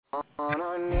On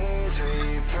our knees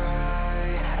we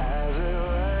pray as we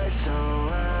waste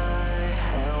away,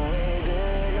 and we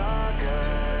dig our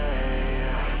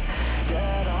grave.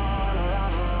 Dead on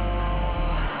arrival.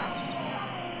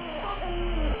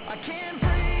 I can't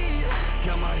breathe.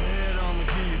 Got my head on the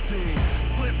guillotine.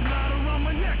 Slip ladder around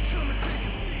my neck, trying to take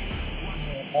a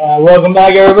seat. Welcome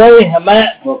back, everybody. I'm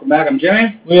Matt. Welcome back. I'm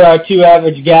Jimmy. We are two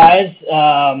average guys.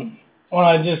 I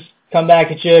want to just come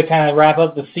back at you, kind of wrap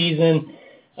up the season.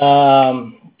 Sorry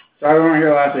we weren't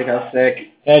here last week. I was sick.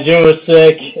 Yeah, Jimmy was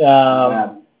sick.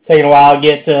 Taking a while to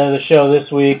get to the show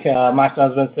this week. My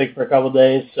son's been sick for a couple of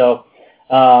days, so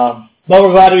but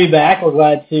we're glad to be back. We're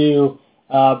glad to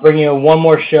bring you one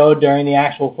more show during the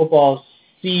actual football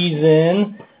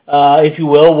season, if you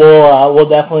will. We'll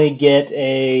definitely get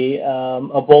a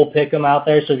bowl pick'em out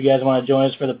there. So if you guys want to join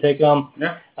us for the pick'em,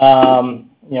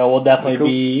 we'll definitely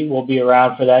be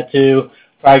around for that too.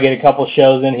 Probably get a couple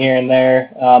shows in here and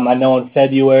there. I know in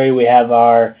February we have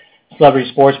our Celebrity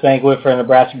Sports Banquet for the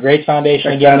Nebraska Greats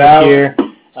Foundation again this year.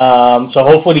 So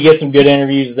hopefully to get some good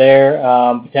interviews there.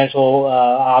 Potential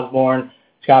Osborne,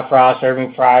 Scott Frost,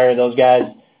 Irving Fryer, those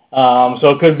guys.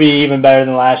 So it could be even better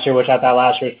than last year, which I thought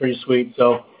last year was pretty sweet.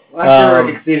 So last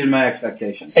year exceeded my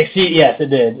expectations. Yes,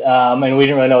 it did. And we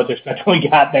didn't really know what to expect when we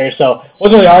got there. So it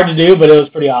wasn't really hard to do, but it was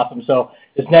pretty awesome. So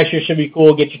this next year should be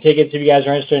cool. Get your tickets if you guys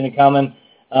are interested in coming.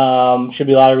 Should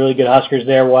be a lot of really good Huskers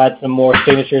there. We'll add some more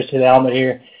signatures to the helmet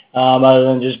here, other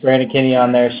than just Brandon Kinney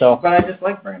on there. So, but I just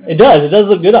like Brandon. It does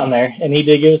look good on there, and he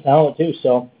did give us the helmet too.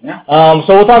 So, yeah. So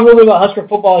we'll talk a little bit about Husker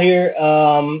football here.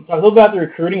 Talk a little bit about the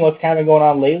recruiting, what's kind of going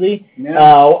on lately. Yeah.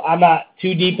 I'm not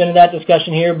too deep into that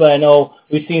discussion here, but I know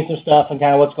we've seen some stuff and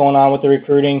kind of what's going on with the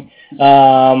recruiting,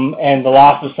 and the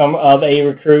loss of some of a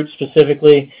recruit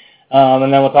specifically.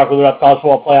 And then we'll talk a little bit about the college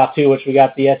football playoff too, which we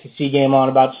got the SEC game on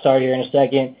about to start here in a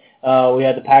second. We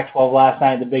had the Pac-12 last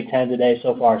night, the Big Ten today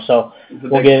so far. So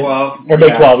we'll get 12. Or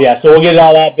Big 12, yeah. So we'll get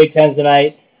all that. Big Ten's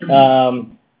tonight.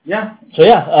 Yeah. So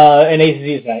and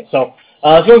ACC tonight. So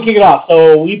let's go and kick it off.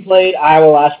 So we played Iowa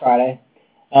last Friday.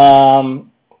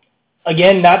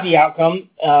 Again, not the outcome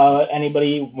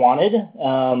anybody wanted.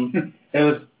 It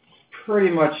was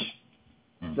pretty much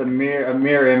a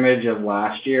mirror image of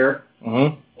last year.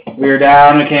 Mm-hmm. We were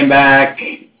down, we came back,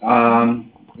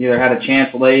 either had a chance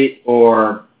late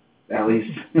or at least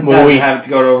we had to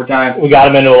go to overtime. We got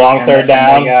them into a long third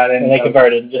down, and they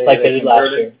converted, just like they did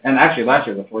last year. And actually, last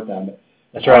year was a fourth down. But,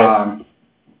 that's right.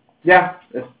 Yeah,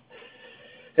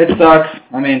 it sucks.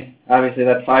 I mean, obviously,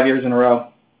 that's 5 years in a row.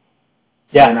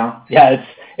 Yeah, you know? Yeah,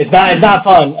 it's not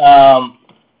fun.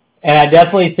 And I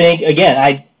definitely think,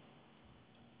 again,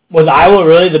 was Iowa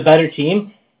really the better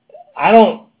team?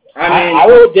 Iowa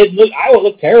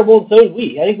looked terrible, and so did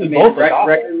we. I think we both looked awful.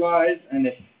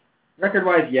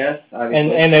 Record-wise, yes.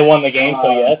 Obviously. And they won the game,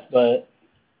 so yes, but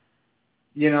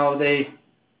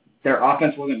their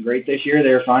offense wasn't great this year.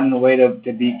 They were finding a way to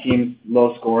beat teams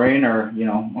low scoring or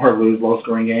lose low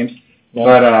scoring games. Yeah.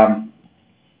 But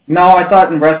no, I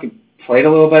thought Nebraska played a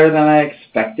little better than I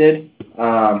expected.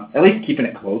 At least keeping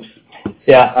it close.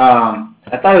 Yeah.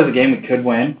 I thought it was a game we could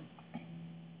win.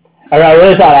 I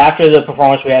really thought after the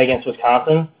performance we had against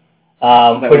Wisconsin,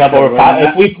 if we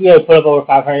could put up over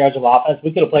 500 yards of offense,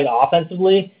 we could have played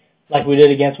offensively like we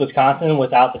did against Wisconsin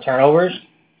without the turnovers.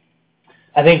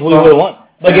 I think we would have won.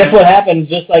 But guess what happened,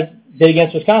 just like did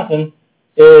against Wisconsin,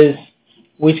 is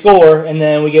we score and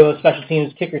then we give a special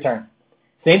teams kick return.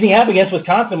 Same thing happened against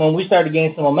Wisconsin when we started to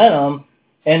gain some momentum,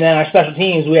 and then our special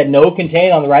teams, we had no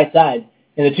contain on the right side.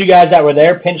 And the two guys that were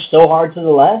there pinched so hard to the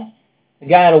left, the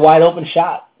guy had a wide open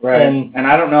shot. Right. And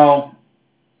I don't know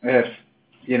if,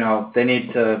 they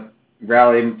need to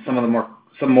rally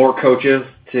some more coaches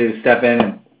to step in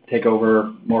and take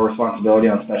over more responsibility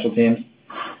on special teams.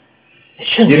 It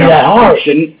shouldn't be that hard. It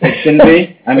shouldn't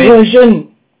be. I mean, it really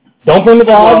shouldn't. Don't bring the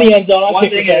ball in the end zone. One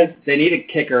thing is they need a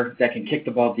kicker that can kick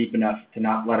the ball deep enough to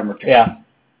not let him return.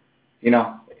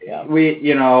 Yeah.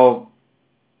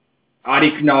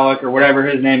 Adi Knolik or whatever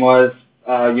his name was,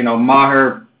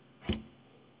 Maher.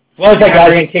 Well, that guy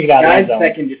can kick it out. Guys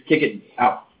that can just kick it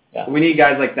out. Yeah. We need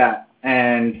guys like that.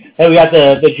 And hey, we got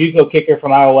the JUCO kicker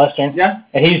from Iowa Western. Yeah.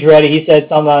 And he's ready. He said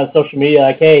something on social media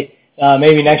like, hey,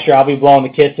 maybe next year I'll be blowing the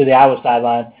kids to the Iowa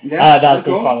sideline. Yeah, that was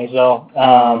pretty cool. funny. So,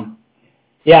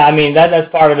 yeah, I mean, that's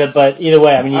part of it. But either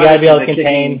way, I mean, you got to be able to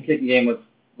contain. The kicking game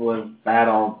was bad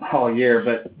all year,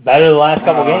 but better the last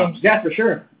couple games. Yeah, for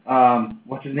sure.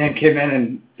 What's his name came in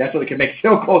and definitely could make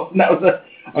field goals, and that was a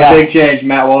big change.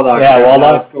 Matt Waldock. Yeah, Waldock.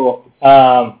 That was cool.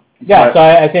 So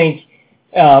I think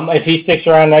if he sticks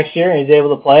around next year and he's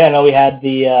able to play, I know we had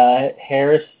the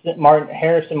Harrison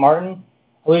Martin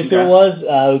I believe who it was,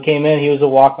 who came in. He was a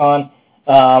walk-on.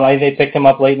 I think they picked him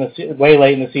up way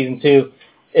late in the season, too.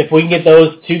 If we can get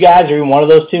those two guys, or even one of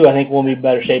those two, I think we'll be in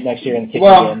better shape next year in the kicking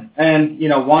game. And,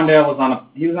 Wandale was on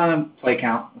a play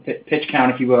count, pitch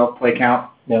count, if you will, play count.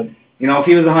 Yep. If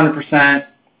he was 100%,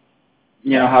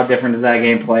 how different does that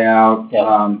game play out?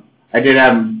 Yep. I did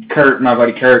have Kurt, my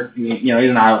buddy Kurt, he's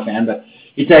an Iowa fan, but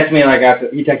he texted me after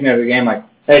the game like,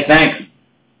 hey, thanks.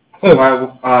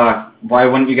 Why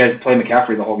wouldn't you guys play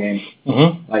McCaffrey the whole game?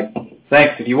 Mm-hmm. Like,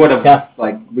 thanks. If you would have,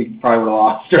 we probably would have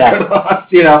lost. Or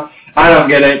lost, I don't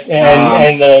get it.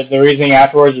 And the reasoning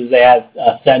afterwards is they had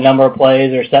a set number of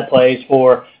plays or set plays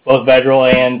for both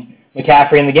Vedral and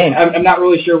McCaffrey in the game. I'm not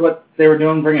really sure what they were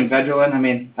doing bringing Vedral in. I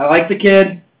mean, I like the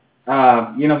kid.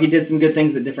 He did some good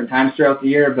things at different times throughout the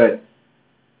year, but,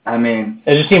 I mean,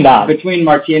 it just seemed odd. Between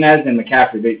Martinez and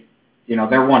McCaffrey,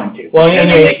 they're 1 and 2. Well, and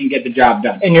they can get the job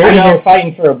done. And you're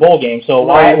fighting for a bowl game, so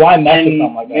why mess with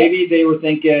something like that? Maybe they were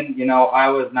thinking, I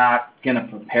was not going to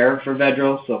prepare for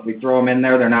Vedral, so if we throw them in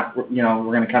there, they're not, we're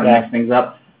going to kind of mix things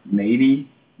up. Maybe,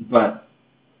 but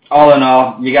all in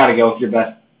all, you got to go with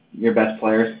your best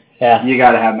players. Yeah. You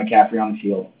got to have McCaffrey on the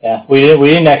field. Yeah, we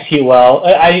didn't execute well.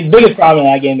 The biggest problem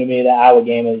in that game to me, that Iowa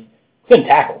game, is couldn't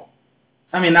tackle.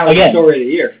 I mean, that was the story of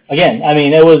the year. Again, I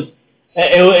mean, it was.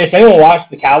 If anyone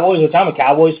watched the Cowboys, which I'm a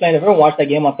Cowboys fan, if anyone watched that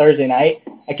game on Thursday night,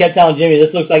 I kept telling Jimmy,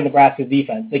 this looks like Nebraska's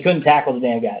defense. They couldn't tackle the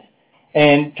damn guys.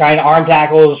 And trying to arm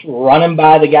tackles, running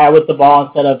by the guy with the ball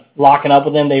instead of locking up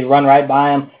with him, they'd run right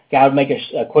by him. Guy would make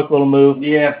a quick little move.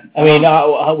 Yeah. I mean,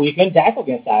 we couldn't tackle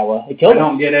against Iowa. It killed us. I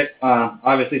don't get it.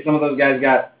 Obviously, some of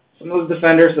those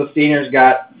defenders, those seniors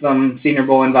got some Senior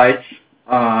Bowl invites,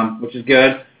 which is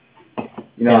good.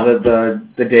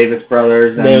 The Davis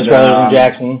brothers and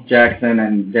Jackson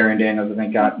and Darian Daniels, I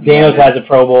think, got. Daniels has a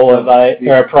Pro Bowl invite,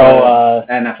 or a pro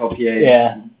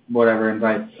NFLPA, whatever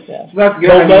invite. Yeah. So that's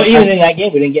good. But even in that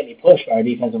game, we didn't get any push by our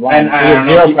defensive line. And I don't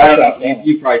know,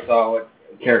 you probably saw what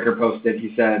Carricker posted.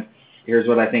 He said, "Here's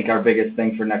what I think our biggest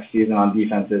thing for next season on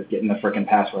defense is getting the frickin'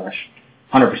 pass rush,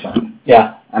 100%."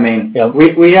 Yeah. I mean,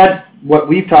 we had what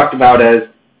we've talked about as,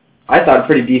 I thought, a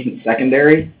pretty decent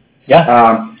secondary.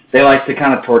 Yeah. They like to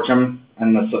kind of torch them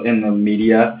in the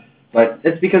media, but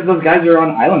it's because those guys are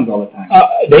on islands all the time.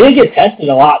 They didn't get tested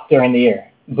a lot during the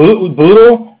year.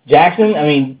 Boodle, Jackson, I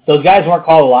mean, those guys weren't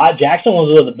called a lot. Jackson was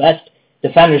one of the best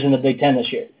defenders in the Big Ten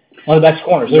this year, one of the best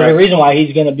corners. There's a reason why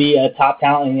he's going to be a top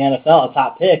talent in the NFL, a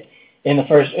top pick in the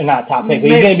first, or not a top pick,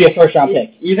 but he's going to be a first-round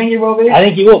pick. You think he will be? I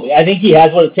think he will be. I think he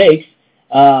has what it takes.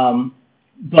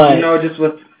 But just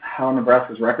with how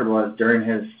Nebraska's record was during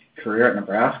his career at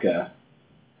Nebraska,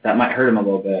 that might hurt him a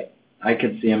little bit. I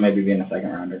could see him maybe being a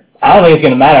second-rounder. I don't think it's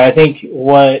going to matter. I think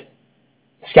what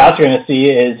scouts are going to see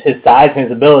is his size and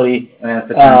his ability, and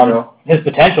his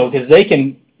potential, because they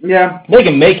can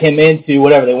make him into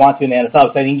whatever they want to in the NFL.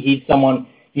 Because I think he's someone,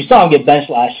 you saw him get benched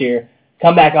last year,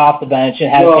 come back off the bench and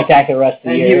have a spectacular rest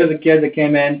of the year. And he was a kid that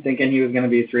came in thinking he was going to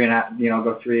be 3 and out,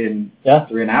 go 3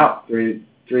 and out, 3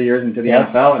 years into the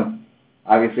NFL, and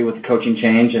obviously with the coaching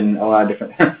change and a lot of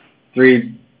different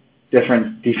 3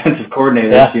 different defensive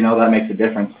coordinators, that makes a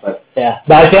difference. But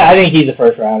I think he's a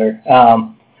first rounder.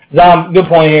 Zom, good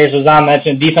point here. So Zom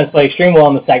mentioned defense played extremely well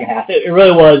in the second half. It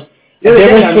really was. The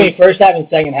difference between first half and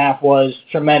second half was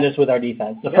tremendous with our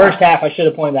defense. The first half, I should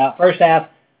have pointed out, first half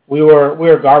we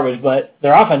were garbage, but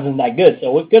their offense isn't that good,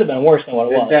 so it could have been worse than what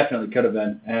it was. It definitely could have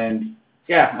been. And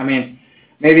I mean,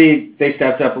 maybe they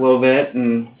stepped up a little bit,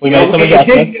 and we made some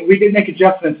adjustments. We did make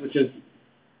adjustments, which is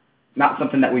not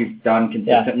something that we've done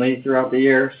consistently throughout the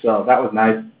year, so that was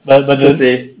nice. But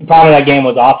the problem of that game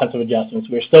was offensive adjustments.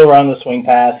 We were still running the swing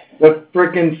pass. The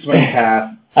freaking swing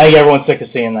pass. I think everyone's sick of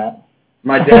seeing that.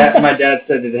 My dad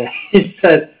said today, he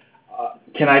said,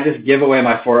 can I just give away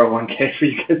my 401k for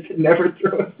you guys to never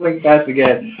throw a swing pass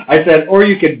again? I said, or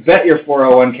you could bet your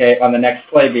 401k on the next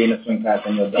play being a swing pass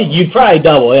and you'll double. You'd probably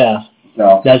double, yeah.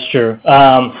 So. That's true. So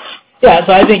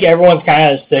I think everyone's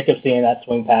kind of sick of seeing that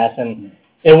swing pass, and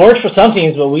it works for some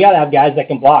teams, but we got to have guys that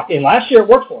can block. And last year it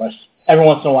worked for us every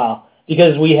once in a while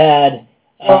because we had.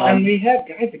 And we have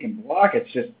guys that can block. It's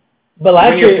just. But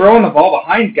last year you're throwing the ball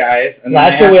behind guys. And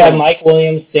last year we had Mike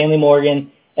Williams, Stanley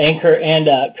Morgan, and Kurt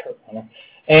Warner,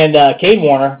 and Cade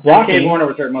Warner blocking. Cade Warner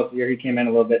was hurt most of the year. He came in a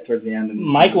little bit towards the end. And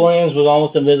Mike Williams was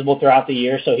almost invisible throughout the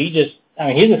year, so he's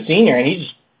a senior, and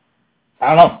I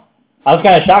don't know. I was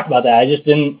kind of shocked about that. I just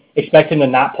didn't expect him to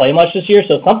not play much this year,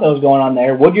 so something was going on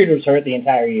there. Woodyard was hurt the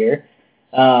entire year.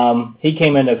 He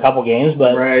came into a couple games,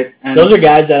 but those are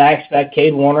guys that I expect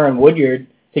Cade Warner and Woodyard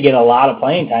to get a lot of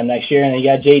playing time next year. And then you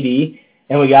got JD,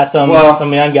 and we got some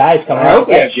young guys coming out. I hope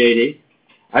we have JD.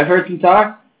 I've heard some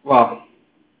talk. Well,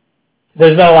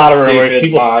 There's been a lot of rumors.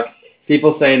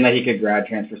 People saying that he could grad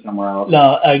transfer somewhere else.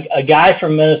 No, a guy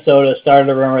from Minnesota started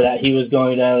a rumor that he was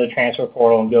going to enter the transfer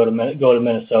portal and go to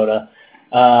Minnesota.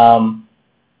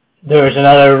 There was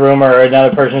another rumor, or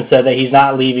another person said that he's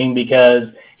not leaving because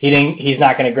he's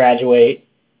not going to graduate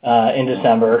in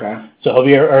December. Okay. So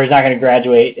he's not going to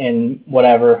graduate in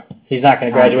whatever. He's not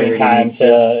going to graduate in time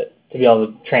to be able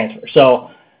to transfer.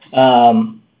 So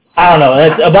I don't know.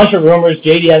 That's a bunch of rumors.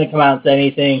 JD hasn't come out and said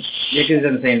anything. Because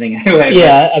doesn't say anything anyway.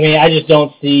 Yeah, I mean, I just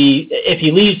don't see. If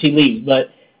he leaves, he leaves. But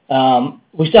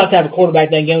we still have to have a quarterback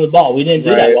that can get him the ball. We didn't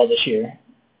do that well this year.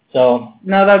 So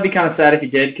no, that would be kind of sad if he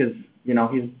did, because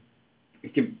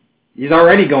he's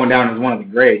already going down as one of the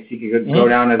greats. He could go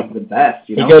down as the best.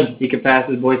 He could pass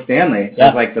his boy Stanley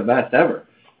as like the best ever.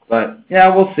 But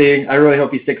yeah, we'll see. I really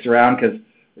hope he sticks around, because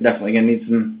we're definitely gonna need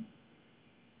some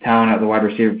talent at the wide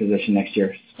receiver position next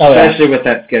year, especially with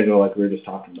that schedule like we were just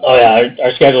talking about. Oh yeah,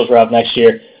 our schedule's rough next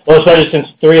year. Well, especially since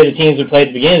 3 of the teams we played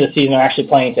at the beginning of the season are actually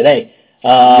playing today.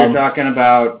 You're talking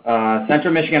about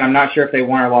Central Michigan. I'm not sure if they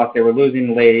won or lost. They were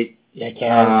losing late. Yeah, I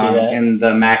can't see that. In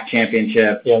the MAC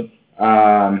championship. Yep.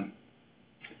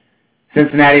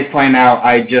 Cincinnati's playing now.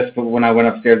 When I went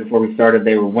upstairs before we started,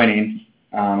 they were winning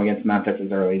against Memphis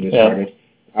as early as they started.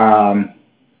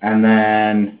 And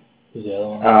then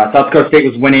South Dakota State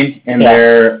was winning in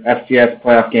their FCS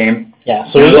playoff game.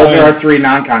 Yeah, so those are our 3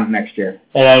 non-cons next year.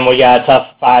 And then we got a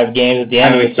tough 5 games at the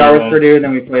end of the season. We start with Purdue,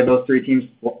 then we play those 3 teams.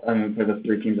 We play those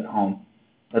 3 teams at home.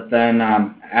 But then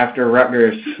after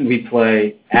Rutgers, we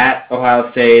play at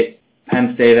Ohio State,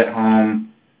 Penn State at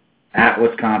home, at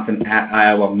Wisconsin, at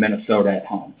Iowa, Minnesota at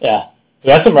home. Yeah,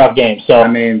 that's some rough games. So I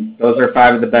mean, those are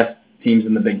 5 of the best teams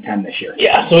in the Big Ten this year.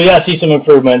 Yeah, so we got to see some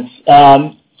improvements.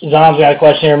 Zom's got a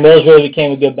question here. Mills really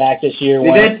became a good back this year.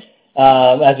 They did.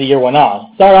 As the year went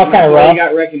on. Started off kind of rough. He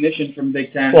got recognition from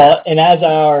Big Ten. Well, and as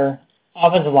our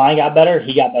offensive line got better,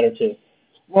 he got better too.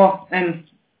 Well, and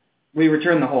we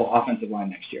return the whole offensive line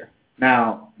next year.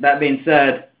 Now, that being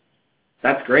said,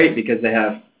 that's great because they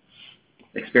have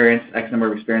experience, X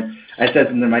number of experience. I said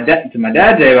something to my dad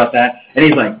today about that, and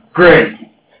he's like, great.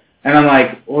 And I'm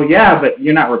like, well, yeah, but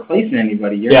you're not replacing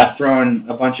anybody. You're just throwing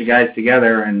a bunch of guys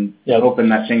together and hoping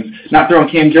that things – not throwing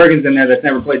Cam Jurgens in there that's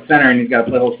never played center and he's got to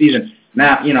play the whole season.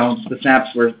 Now, the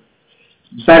snaps were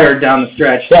better down the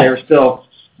stretch. They were still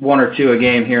 1 or 2 a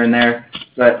game here and there.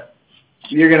 But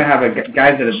you're going to have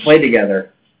guys that have played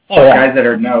together, guys that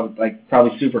are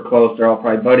probably super close. They're all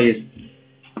probably buddies.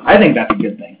 I think that's a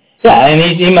good thing. Yeah,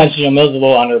 and he mentioned Mills is a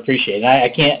little underappreciated. I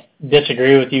can't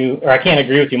disagree with you, or I can't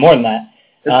agree with you more than that.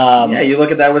 You look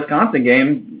at that Wisconsin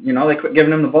game, they quit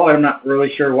giving him the ball. I'm not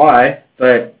really sure why,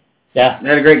 but they had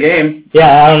a great game.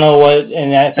 Yeah, I don't know what,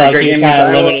 and I thought he was kind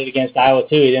of limited against Iowa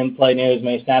too. He didn't play near as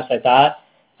many snaps, I thought.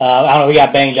 I don't know, he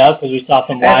got banged up because we saw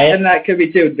some Wyatt. And that could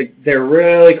be too. They're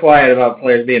really quiet about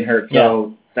players being hurt,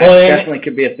 so that definitely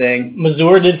could be a thing.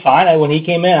 Missouri did fine when he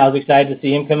came in. I was excited to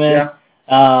see him come in. Yeah.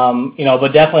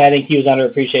 But definitely I think he was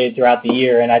underappreciated throughout the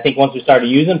year, and I think once we started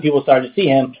to use him, people started to see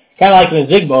him, kind of like in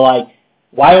Zigbo, like,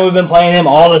 why have we been playing him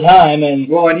all the time? And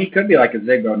he could be like a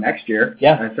Zigbo next year.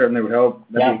 Yeah. I certainly would hope.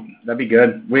 That'd be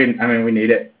good. We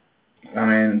need it. I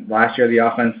mean, last year the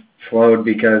offense flowed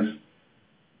because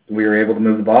we were able to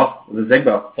move the ball with a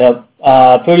Zigbo.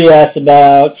 Yep. Pooty asked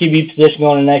about QB position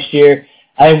going into next year.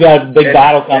 I think we've got a big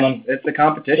battle coming. It's a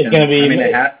competition. It's going to be.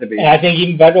 It has to be. And I think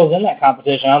even Federal's in that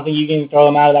competition. I don't think you can throw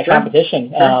him out of that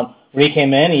competition. Sure. When he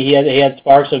came in, he had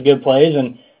sparks of good plays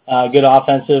and good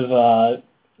offensive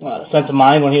sense of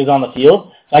mind when he was on the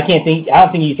field. So I don't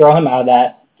think you throw him out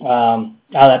of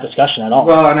that discussion at all.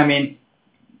 Well, and I mean,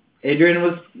 Adrian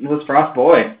was Frost's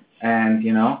boy, and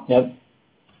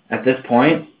at this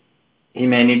point, he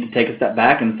may need to take a step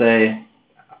back and say,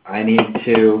 I need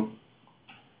to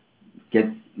get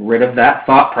rid of that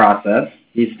thought process.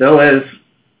 He still is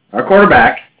our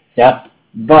quarterback. Yeah.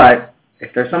 But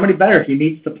if there's somebody better, he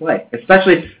needs to play.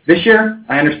 Especially this year,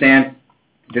 I understand,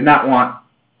 did not want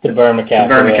to burn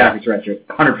McCaffrey's redshirt.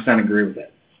 100% agree with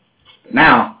it. But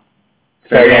now,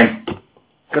 fair game.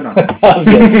 Good on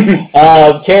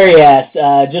him. Terry asked,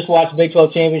 just watched the Big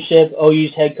 12 Championship.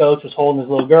 OU's head coach was holding his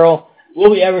little girl. Will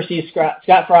we ever see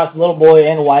Scott Frost's little boy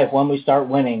and wife when we start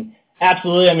winning?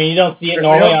 Absolutely. I mean, you don't see it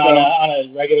normally on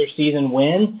a regular season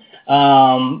win,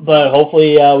 but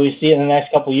hopefully we see it in the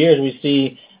next couple of years. We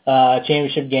see a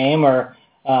championship game or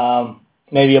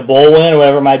maybe a bowl win or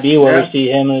whatever it might be where we see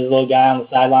him and his little guy on the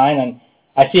sideline. And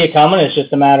I see it coming. It's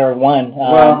just a matter of when.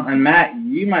 Well, and Matt,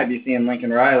 you might be seeing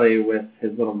Lincoln Riley with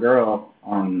his little girl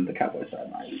on the Cowboys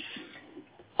sideline.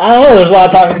 I don't know. There's a lot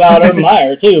of talk about Urban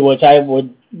Meyer, too, which I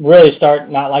would really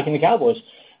start not liking the Cowboys.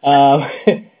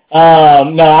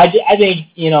 No, I think,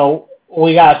 we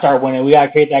got to start winning. We got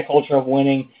to create that culture of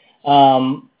winning.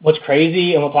 What's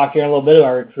crazy, and we'll talk here in a little bit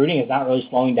about recruiting, is not really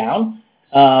slowing down.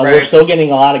 Right. We're still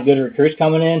getting a lot of good recruits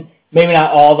coming in. Maybe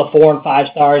not all the 4 and 5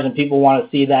 stars, and people want to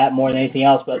see that more than anything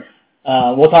else, but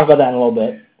we'll talk about that in a little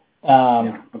bit.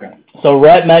 Okay. So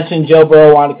Rhett mentioned Joe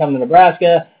Burrow wanted to come to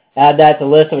Nebraska. Add that to the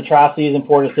list of atrocities and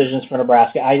poor decisions for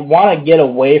Nebraska. I want to get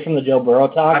away from the Joe Burrow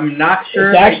talk. I'm not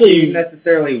sure he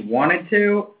necessarily wanted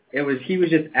to. He was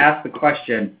just asked the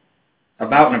question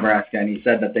about Nebraska, and he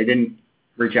said that they didn't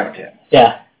reach out to him.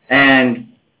 Yeah.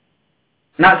 And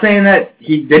not saying that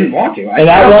he didn't want to.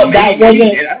 That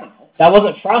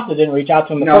wasn't Frost that didn't reach out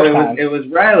to him the first time. No, it was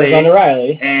Riley. It was under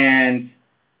Riley. And,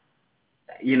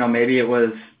 maybe it was,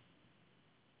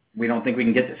 we don't think we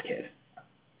can get this kid.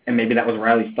 And maybe that was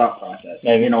Riley's thought process.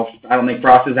 Maybe. I don't think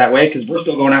Frost is that way because we're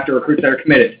still going after recruits that are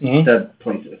committed to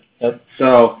places. Yep.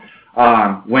 So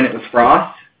when it was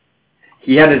Frost,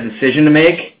 he had a decision to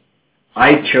make.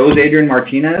 I chose Adrian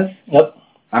Martinez. Yep.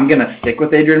 I'm going to stick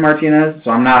with Adrian Martinez,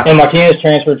 so I'm not... And Martinez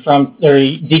decommitted from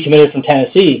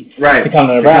Tennessee to come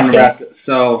to Nebraska.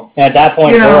 So, and at that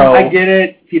point, Burrow... I get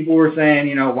it. People were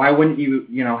saying, why wouldn't you,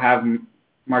 have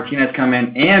Martinez come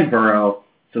in and Burrow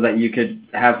so that you could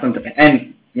have some...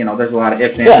 And, there's a lot of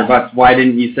ifs, ands, or buts. Why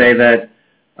didn't you say that,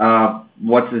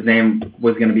 what's his name,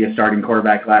 was going to be a starting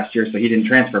quarterback last year, so he didn't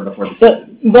transfer before the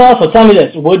season? But also, tell me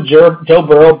this. Would Joe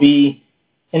Burrow be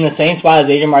in the same spot as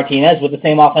Adrian Martinez with the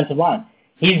same offensive line?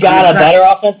 He's got a better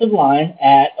offensive line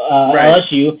at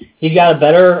LSU. He's got a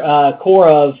better core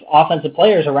of offensive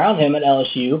players around him at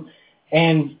LSU,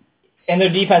 and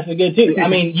their defense is good too. I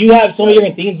mean, you have so many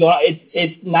different things going on.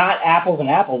 It's not apples and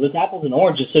apples. It's apples and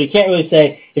oranges. So you can't really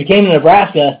say if you came to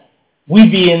Nebraska,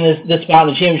 we'd be in this spot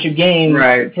in the championship game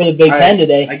for the Big Ten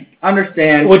today. I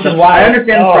understand. Which is why I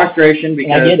understand the frustration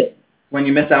because I get it. When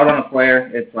you miss out on a player,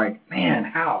 it's like, man,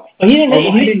 how? But he didn't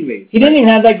even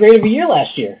have that great of a year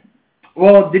last year.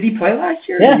 Well, did he play last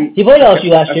year? Yeah, he played LSU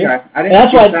last year. Okay. I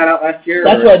didn't see that out last year.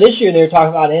 That's why this year they were talking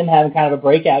about him having kind of a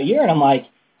breakout year, and I'm like,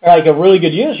 or like a really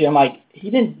good year this year. I'm like, he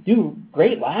didn't do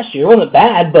great last year. It wasn't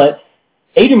bad, but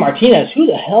Adrian Martinez, who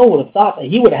the hell would have thought that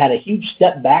he would have had a huge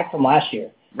step back from last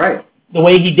year? Right. The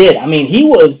way he did. I mean, he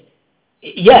was,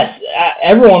 yes,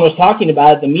 everyone was talking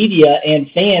about it, the media and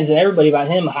fans and everybody about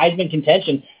him, Heisman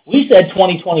contention. We said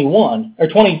 2021,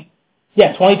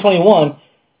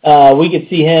 we could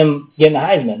see him getting the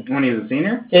Heisman. When he was a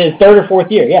senior? In his 3rd or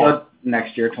 4th year, yeah. So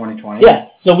next year, 2020. Yeah,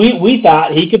 so we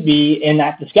thought he could be in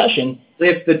that discussion.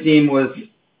 If the team was,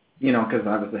 because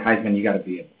obviously Heisman, you got to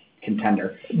be a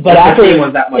contender. But if the team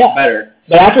was that much better.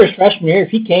 But after his freshman year, if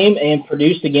he came and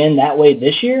produced again that way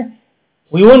this year,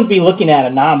 we wouldn't be looking at a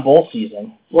non-bowl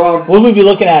season. Well, would we be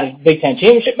looking at a Big Ten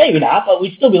championship? Maybe not, but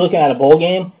we'd still be looking at a bowl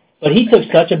game. But he took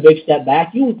such a big step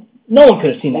back. No one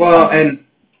could have seen that. Well, and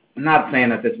I'm not saying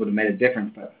that this would have made a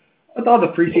difference, but with all the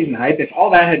preseason hype, if all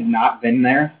that had not been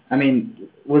there, I mean,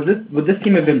 would this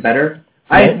team have been better?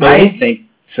 I think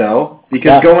so,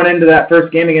 because going into that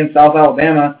first game against South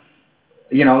Alabama,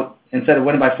 instead of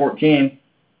winning by 14,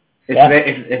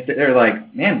 if they're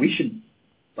like, man, we should,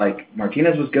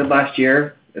 Martinez was good last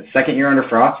year, it's second year under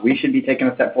Frost, we should be taking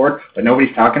a step forward, but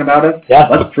nobody's talking about us. Yeah.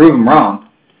 Let's prove them wrong.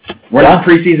 We're not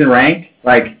preseason ranked.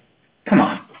 Come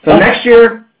on. So next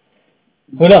year,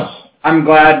 who knows? I'm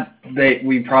glad that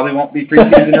we probably won't be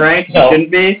preseason ranked. No. We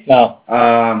shouldn't be. No.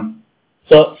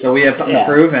 So we have something to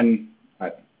prove, and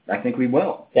I think we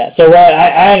will. Yeah, so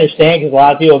I understand because a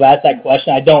lot of people have asked that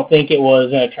question. I don't think it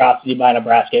was an atrocity by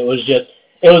Nebraska. It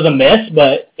was a miss,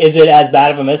 but is it as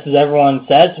bad of a miss as everyone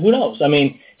says? Who knows? I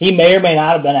mean, he may or may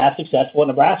not have been as successful at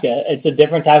Nebraska. It's a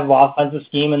different type of offensive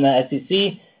scheme in the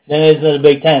SEC than it is in the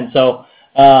Big Ten. So,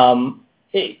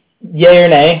 yay or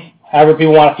nay, however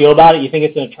people want to feel about it, you think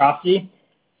it's an atrocity,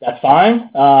 that's fine.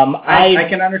 I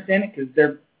can understand it because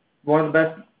they're one of the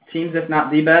best teams, if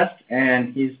not the best,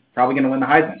 and he's probably going to win the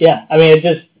Heisman. Yeah, I mean,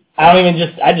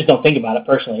 I just don't think about it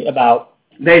personally.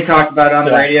 They talk about it on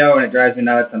the radio, and it drives me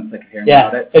nuts. I'm sick of hearing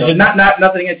about it. So it's just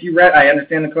nothing against you, Rhett. I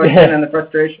understand the question and the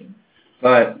frustration,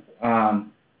 but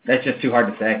that's just too hard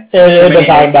to say. They've been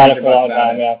talking about it for a long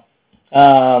time, yeah.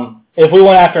 If we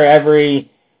went after every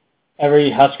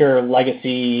Husker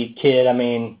legacy kid, I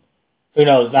mean, who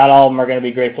knows? Not all of them are going to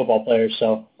be great football players.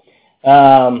 So,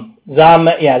 Zom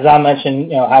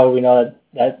mentioned, how would we know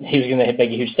that he was going to make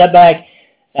a huge step back?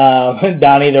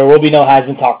 Donnie, there will be no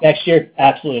Heisman talk next year.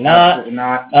 Absolutely not. Absolutely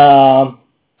not.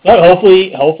 But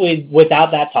hopefully,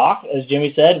 without that talk, as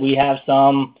Jimmy said, we have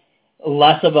some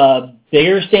less of a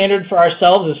bigger standard for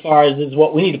ourselves as far as this is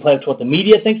what we need to play up to what the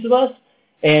media thinks of us,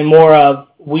 and more of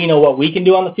we know what we can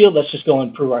do on the field. Let's just go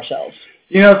and prove ourselves.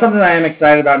 something I am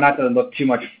excited about, not to look too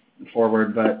much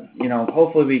forward, but,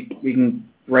 hopefully we can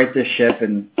right this ship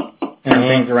and turn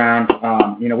things around.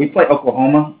 We play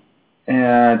Oklahoma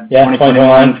in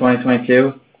 2021,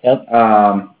 2022. Yep.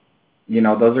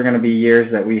 Those are going to be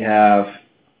years that we have,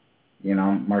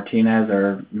 Martinez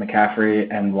or McCaffrey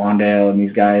and Wandale and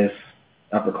these guys,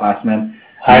 upperclassmen.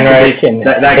 Heinrich and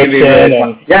that could be really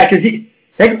fun. Yeah, because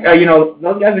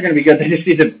those guys are going to be good. They just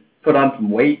need to put on some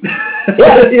weight.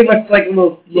 Yeah. He looks like a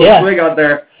little swig out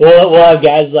there. We'll have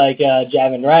guys like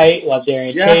Javin Wright. We'll have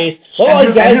Darian Chase. Well,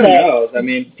 those guys who knows? I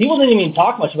mean, people didn't even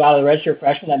talk much about the redshirt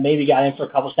freshman that maybe got in for a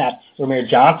couple snaps. Ramir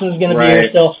Johnson's going to be here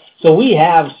still. So we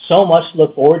have so much to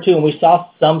look forward to, and we saw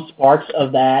some sparks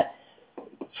of that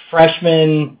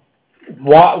freshman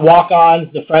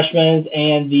walk-ons, the freshmen,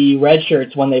 and the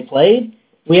redshirts when they played.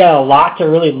 We had a lot to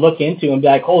really look into and be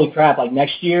like, holy crap, like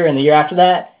next year and the year after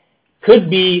that could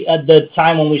be the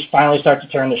time when we finally start to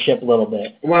turn the ship a little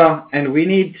bit. Well, and we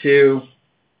need to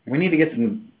get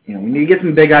some, we need to get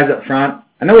some big guys up front.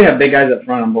 I know we have big guys up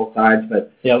front on both sides,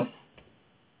 but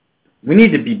we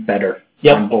need to be better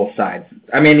on both sides.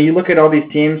 I mean, you look at all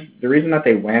these teams, the reason that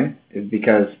they win is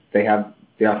because they have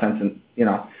the offensive,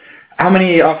 how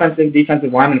many offensive,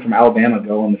 defensive linemen from Alabama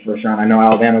go in the first round? I know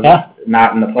Alabama's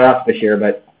not in the playoffs this year,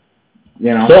 but,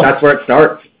 that's where it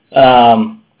starts.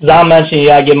 Zom mentioned you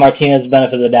got to give Martinez the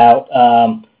benefit of the doubt.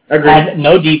 Agreed. Had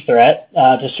no deep threat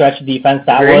to stretch the defense.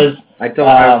 That Agreed. was I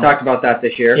talked about that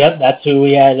this year. Yep, that's who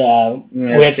we had.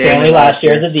 We had Stanley last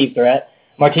year as a deep threat.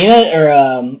 Martinez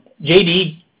or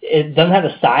JD doesn't have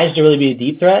the size to really be a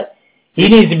deep threat. He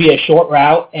needs to be a short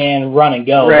route and run and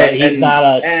go. Right, but he's not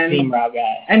a seam route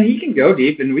guy. And he can go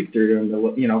deep, and we threw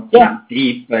him, not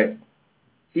deep, but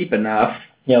deep enough.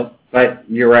 Yep. But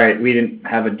you're right, we didn't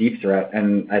have a deep threat,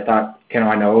 and I thought Ken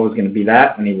Wainoa was going to be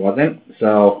that, and he wasn't.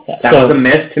 So that was a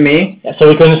miss to me. Yeah, so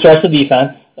we couldn't stretch the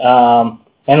defense.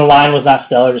 And the line was not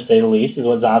stellar, to say the least, is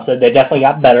what Zom said. They definitely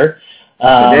got better.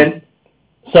 They did.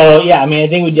 So, I mean, I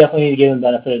think we definitely need to give him the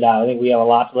benefit of the doubt. I think we have a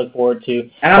lot to look forward to.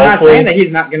 And I'm not saying that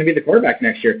he's not going to be the quarterback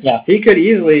next year. Yeah. He could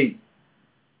easily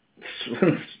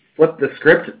flip the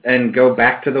script and go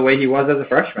back to the way he was as a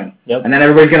freshman. Yep. And then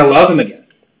everybody's going to love him again.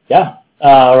 Yeah.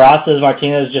 Ross says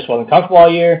Martinez just wasn't comfortable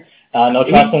all year. No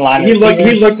trust in line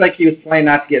receivers. He looked like he was playing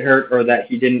not to get hurt, or that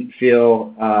he didn't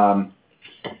feel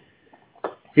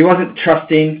he wasn't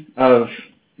trusting of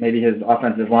maybe his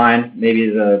offensive line, maybe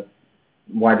the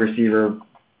wide receiver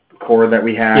core that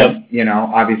we had. Yep.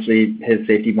 Obviously his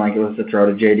safety blanket was to throw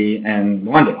to JD and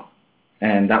Wandale.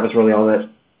 And that was really all that,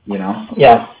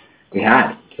 we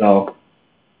had. So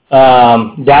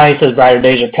Downey says brighter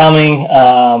days are coming.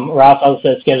 Ross also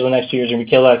says schedule next year is going to be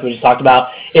killer, like we just talked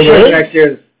about. Next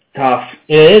year is tough.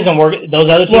 It is, and those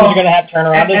other teams are going to have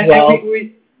turnaround as well. And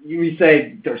we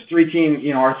say there's 3 teams,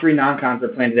 our 3 non-cons are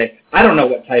playing today. I don't know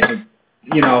what type of,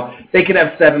 they could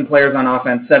have 7 players on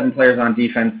offense, 7 players on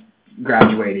defense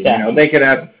graduating. Yeah. They could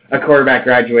have a quarterback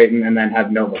graduating and then have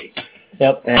nobody.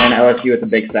 Yep. And LSU with a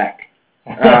big sack.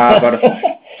 But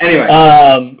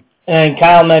anyway. And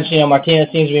Kyle mentioned, Martinez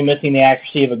seems to be missing the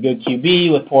accuracy of a good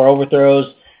QB with poor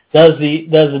overthrows. Does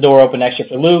the door open next year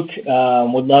for Luke?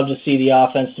 Would love to see the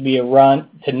offense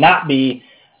to not be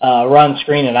run,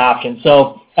 screen, and option.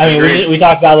 So, I mean, we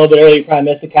talked about it a little bit earlier. You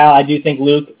probably missed it, Kyle. I do think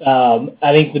Luke,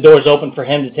 I think the door is open for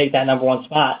him to take that number 1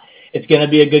 spot. It's going to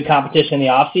be a good competition in the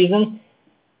offseason.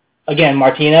 Again,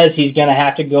 Martinez, he's going to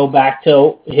have to go back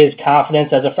to his confidence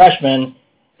as a freshman,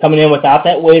 coming in without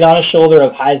that weight on his shoulder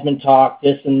of Heisman talk,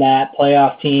 this and that,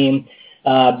 playoff team,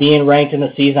 being ranked in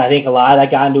the season. I think a lot of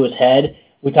that got into his head.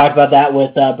 We talked about that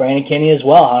with Brandon Kinney as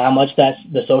well, how much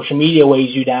the social media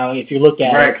weighs you down if you look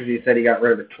at it. Right, because he said he got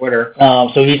rid of Twitter.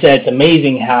 So he said it's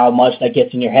amazing how much that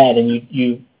gets in your head, and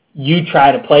you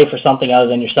try to play for something other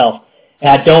than yourself. And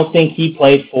I don't think he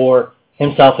played for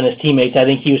himself and his teammates. I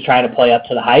think he was trying to play up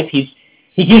to the hype. He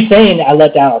keeps saying, I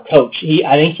let down our coach.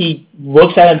 I think he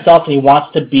looks at himself and he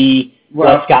wants to be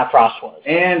what Scott Frost was.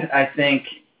 And I think...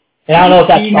 And I don't know if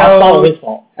that's Frost's fault or his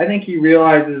fault. I think he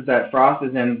realizes that Frost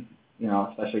is in,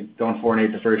 especially going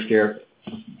 4-8 the first year,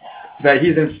 that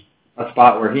he's in a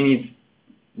spot where he needs,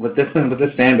 with this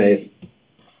fan base,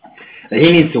 that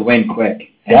he needs to win quick.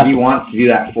 And he wants to do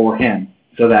that for him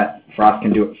so that Frost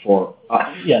can do it for us.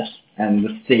 Yes. And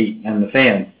the state and the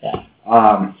fans.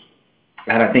 Yeah.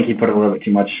 And I think he put a little bit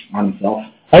too much on himself.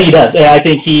 I think he does. And I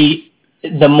think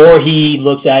the more he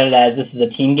looks at it as this is a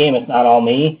team game, it's not all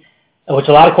me, which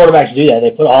a lot of quarterbacks do that.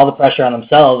 They put all the pressure on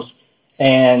themselves.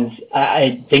 And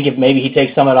I think if maybe he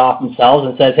takes some of it off themselves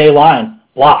and says, hey, line,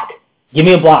 block. Give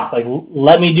me a block. Like,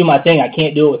 let me do my thing. I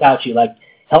can't do it without you. Like,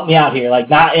 help me out here. Like,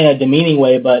 not in a demeaning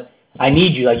way, but I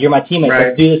need you. Like, you're my teammate. Right.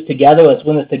 Let's do this together. Let's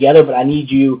win this together, but I need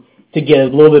you to get a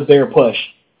little bit bigger push.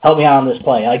 Help me out on this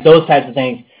play. Like, those types of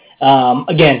things.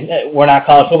 Again, we're not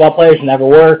college football players, never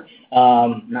were.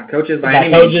 Not coaches by any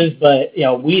means. Not coaches,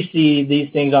 but, we see these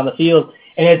things on the field,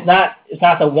 and it's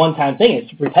not the one-time thing.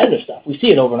 It's repetitive stuff. We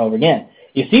see it over and over again.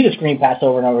 You see the screen pass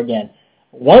over and over again.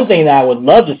 One thing that I would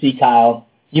love to see, Kyle,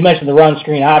 you mentioned the run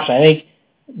screen option. I think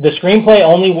the screenplay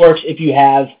only works if you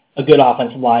have a good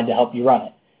offensive line to help you run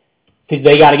it, because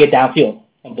they got to get downfield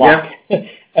and block. Yeah.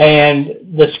 And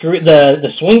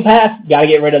the swing pass, got to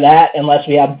get rid of that unless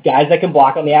we have guys that can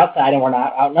block on the outside and we're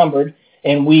not outnumbered.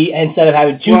 And we, instead of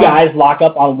having two guys lock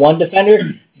up on one defender,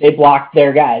 they block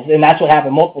their guys. And that's what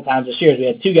happened multiple times this year. We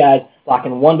had two guys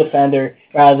blocking one defender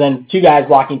rather than two guys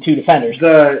blocking two defenders.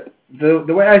 The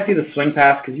way I see the swing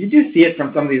pass, because you do see it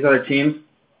from some of these other teams,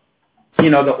 the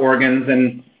Oregons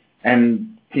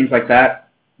and teams like that,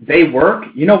 they work.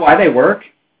 You know why they work?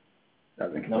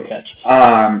 No catch.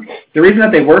 The reason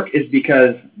that they work is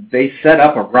because they set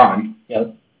up a run.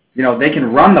 Yep. They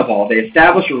can run the ball. They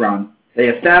establish a run. They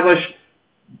establish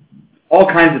all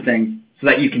kinds of things so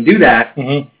that you can do that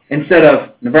instead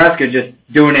of Nebraska just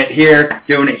doing it here.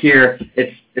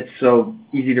 It's so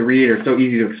easy to read or so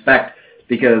easy to expect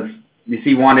because you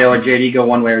see Wandale or JD go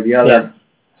one way or the other.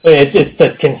 Yeah. It's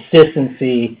the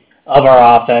consistency of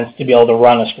our offense to be able to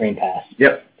run a screen pass.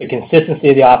 Yep. The consistency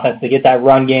of the offense to get that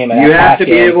run game. And you have to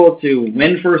be able to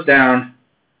win first down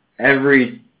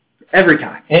every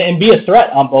time. And be a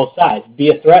threat on both sides. Be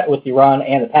a threat with the run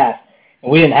and the pass.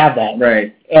 And we didn't have that.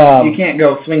 Right. You can't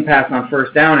go swing pass on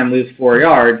first down and lose 4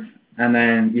 yards, and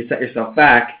then you set yourself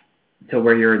back to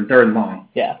where you're in third and long.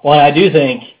 Yeah. Well, I do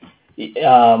think,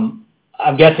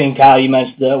 I'm guessing, Kyle, you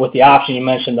mentioned with the option, you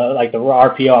mentioned the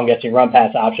RPO, I'm guessing run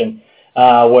pass option,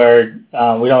 where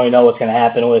we don't even know what's going to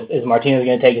happen with, is Martinez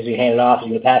going to take it, is he hand it off, is he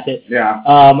going to pass it? Yeah.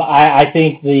 I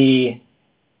think we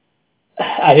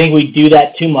do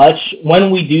that too much.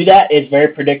 When we do that, it's very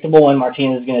predictable when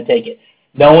Martinez is going to take it.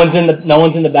 No one's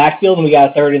in the backfield, and we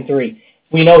got a 3rd and 3.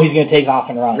 We know he's going to take off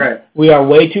and run. Right. We are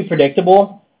way too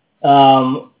predictable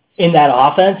in that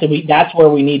offense, and that's where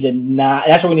we need to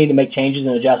make changes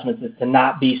and adjustments, is to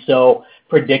not be so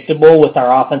predictable with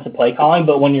our offensive play calling.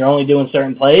 But when you're only doing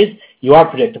certain plays, you are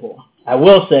predictable. I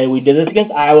will say we did this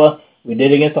against Iowa, we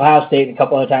did it against Ohio State and a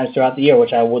couple other times throughout the year,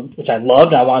 which I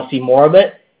loved, and I want to see more of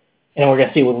it. And we're going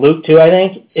to see with Luke too, I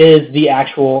think, is the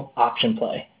actual option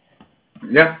play.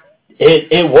 Yeah.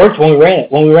 It worked when we ran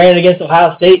it. When we ran it against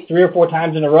Ohio State 3 or 4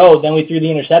 times in a row, then we threw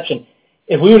the interception.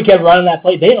 If we would have kept running that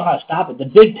play, they know how to stop it. The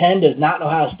Big Ten does not know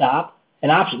how to stop an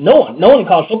option. No one in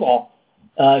college football,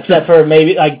 except for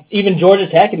maybe even Georgia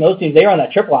Tech and those teams, they run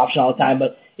that triple option all the time.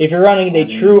 But if you're running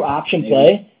a true option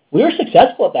play, we were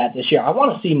successful at that this year. I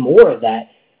want to see more of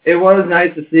that. It was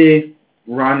nice to see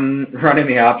running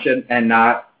the option and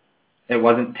not. It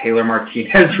wasn't Taylor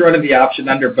Martinez running the option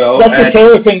under Bo. That's what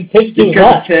Taylor can pitch to his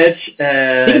left. He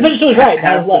can pitch to his right,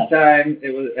 half not his left. the time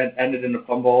it ended in a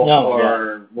fumble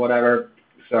or whatever.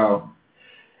 So,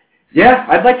 yeah,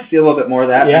 I'd like to see a little bit more of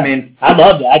that. Yeah. I mean, I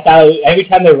loved it. I thought every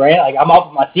time they ran, I'm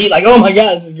off my seat, oh my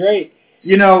God, this is great.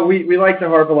 We like to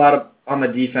harp a lot on the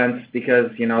defense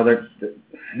because they're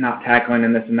not tackling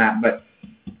and this and that, but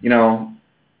the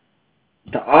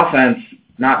offense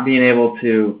not being able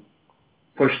to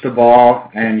push the ball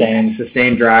and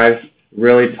sustain drives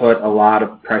really put a lot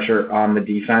of pressure on the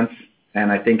defense.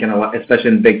 And I think especially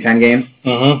in the Big Ten games,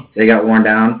 they got worn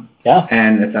down. Yeah.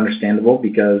 And it's understandable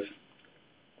because,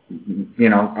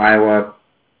 Iowa,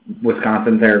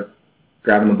 Wisconsin, they're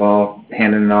grabbing the ball,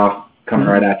 handing it off, coming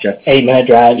right at you. 8-minute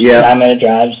drives, 9-minute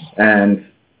drives. And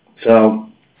so,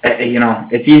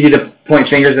 it's easy to point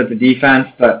fingers at the defense,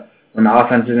 but when the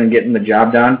offense isn't getting the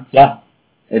job done,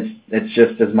 it's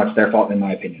just as much their fault in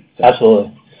my opinion. So.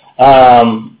 Absolutely.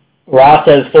 Ross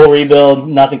says full rebuild,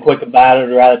 nothing quick about it,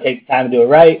 would rather take the time to do it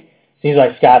right. Seems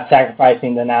like Scott's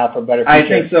sacrificing the now for a better future. I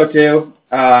think so too.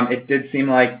 It did seem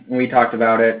like when we talked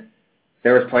about it,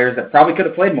 there was players that probably could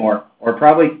have played more, or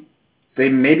probably they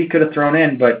maybe could have thrown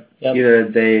in, but either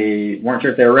they weren't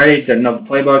sure if they were ready, didn't know the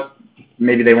playbook,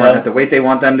 maybe they weren't at the weight they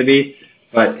want them to be.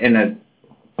 But in a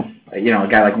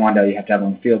guy like Wandale, you have to have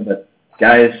on the field. But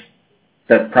guys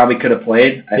that probably could have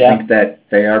played, I think that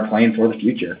they are playing for the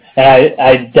future. And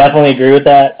I definitely agree with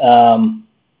that.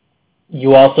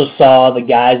 You also saw the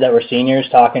guys that were seniors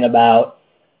talking about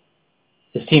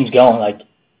this team's going,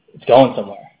 it's going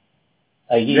somewhere.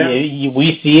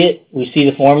 We see it. We see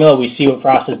the formula. We see what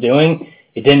Frost is doing.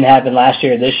 It didn't happen last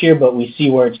year or this year, but we see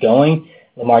where it's going.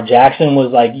 Lamar Jackson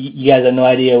was you guys have no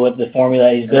idea what the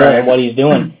formula he's doing and what he's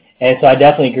doing. And so I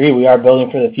definitely agree. We are building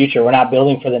for the future. We're not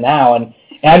building for the now. And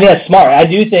And I think that's smart. I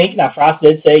do think, now Frost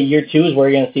did say year 2 is where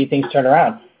you're going to see things turn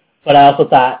around. But I also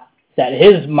thought that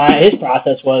his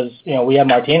process was, we have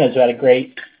Martinez who had a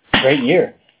great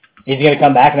year. He's going to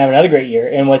come back and have another great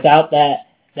year. And without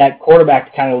that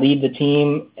quarterback to kind of lead the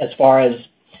team as far as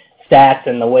stats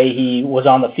and the way he was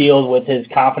on the field with his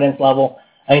confidence level,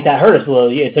 I think that hurt us a little.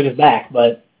 It took us back.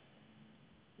 But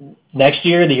next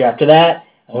year, the year after that,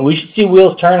 we should see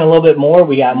wheels turn a little bit more.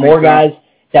 We got more guys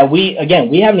that we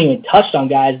haven't even touched on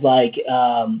guys like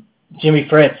Jimmy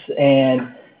Fritz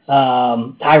and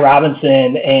Ty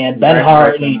Robinson and Ben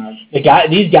Hart.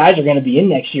 These guys are going to be in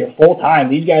next year full time.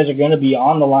 These guys are going to be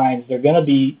on the lines. They're going to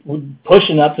be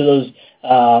pushing up to those,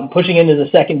 pushing into the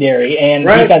secondary, and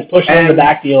defense pushing in the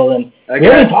backfield. And we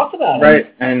haven't talked about it.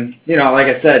 Right, and like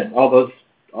I said, all those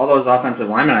offensive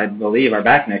linemen, I believe, are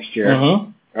back next year.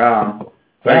 Mm-hmm.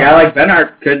 But a guy like Ben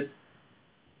Hart could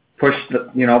push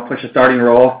the starting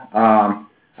role.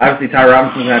 Obviously, Ty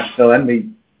Robinson's going to have to fill in. We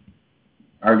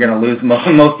are going to lose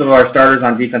most of our starters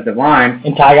on defensive line.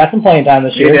 And Ty got some playing time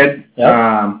this year. He did. Yep.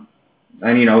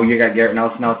 And you got Garrett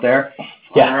Nelson out there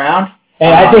around.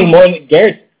 And I think more than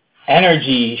Garrett's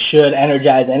energy should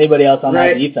energize anybody else on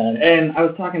that defense. And I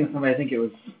was talking to somebody, I think it was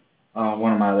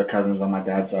one of my other cousins on my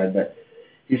dad's side, but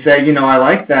he said, I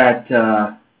like that.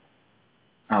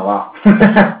 Oh, wow.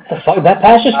 That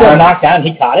pass just got knocked down.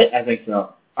 He caught it? I think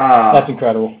so. That's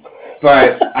incredible.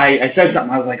 But I said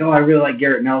something. I was like, I really like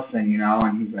Garrett Nelson,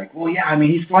 and he's like, well, yeah,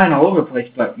 he's flying all over the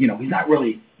place, but, he's not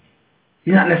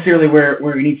necessarily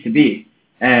where he needs to be.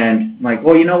 And I'm like,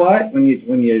 well, you know what? When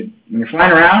you're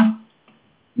flying around,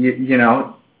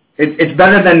 it's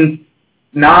better than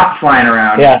not flying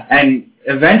around. Yeah. And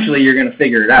eventually you're going to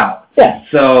figure it out. Yeah.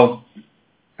 So,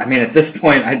 at this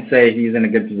point, I'd say he's in a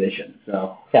good position.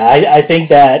 So yeah, I think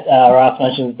that Ross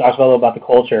talks a little about the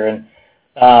culture, and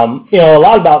a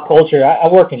lot about culture. I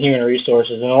work in human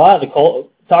resources, and a lot of the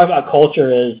talk about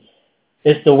culture is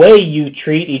it's the way you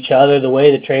treat each other, the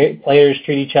way the players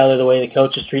treat each other, the way the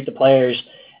coaches treat the players.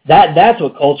 That's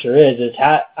what culture is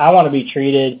how I want to be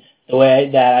treated the way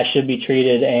that I should be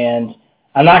treated, and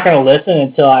I'm not going to listen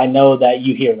until I know that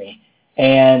you hear me.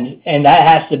 And that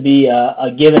has to be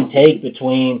a give and take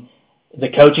between the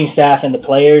coaching staff and the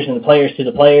players to the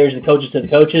players, the coaches to the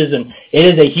coaches, and it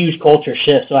is a huge culture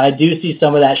shift. So I do see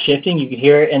some of that shifting. You can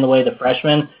hear it in the way the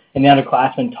freshmen and the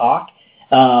underclassmen talk.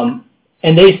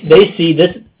 And they see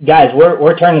this, guys,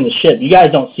 we're turning the ship. You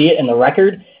guys don't see it in the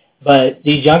record, but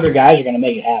these younger guys are going to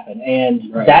make it happen.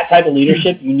 And that type of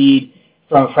leadership you need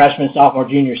from freshman, sophomore,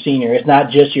 junior, senior. It's not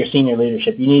just your senior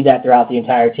leadership. You need that throughout the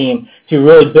entire team to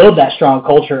really build that strong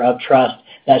culture of trust,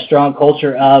 that strong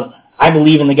culture of I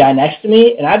believe in the guy next to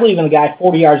me, and I believe in the guy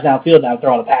 40 yards downfield that I'm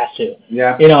throwing a pass to.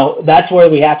 Yeah. That's where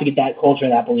we have to get that culture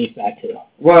and that belief back to.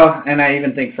 Well, and I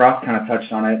even think Frost kind of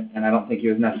touched on it, and I don't think he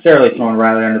was necessarily throwing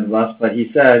Riley under the bus, but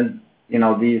he said,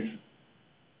 these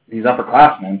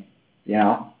upperclassmen,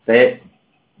 they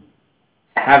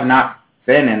have not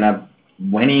been in a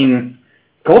winning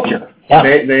culture. Yeah.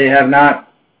 They have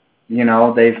not,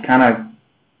 they've kind of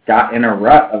got in a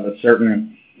rut of a certain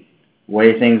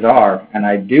way things are, and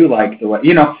I do like the way,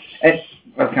 I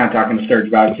was kind of talking to Serge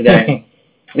about it today.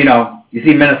 You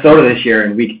see Minnesota this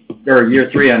year in year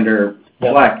 3 under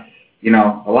Fleck,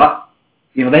 a lot,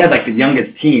 they had like the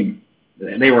youngest team.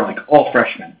 They were like all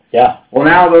freshmen. Yeah. Well,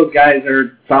 now those guys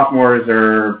are sophomores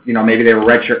or, maybe they were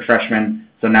redshirt freshmen,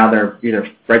 so now they're either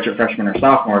redshirt freshmen or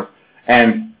sophomores.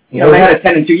 And, they had a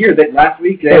 10-2 year. Last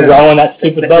week they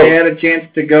had a chance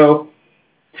to go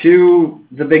to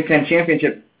the Big Ten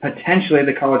championship, potentially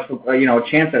the college football, a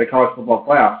chance at a college football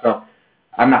playoff. So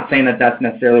I'm not saying that that's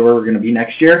necessarily where we're going to be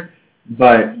next year,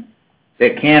 but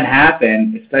it can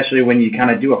happen, especially when you kind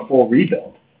of do a full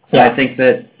rebuild. Yeah. And I think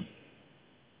that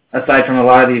aside from a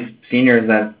lot of these seniors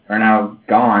that are now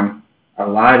gone, a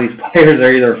lot of these players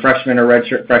are either freshmen or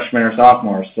redshirt freshmen or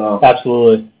sophomores. So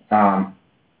absolutely, I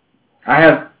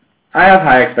have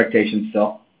high expectations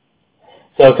still.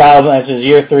 So Kyle mentions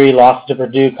year 3, losses to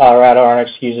Purdue, Colorado aren't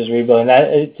excuses rebuilding.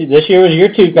 This year was year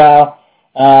 2, Kyle.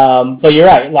 But you're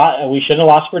right. We shouldn't have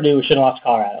lost to Purdue. We shouldn't have lost to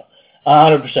Colorado.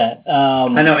 100%.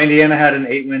 I know Indiana had an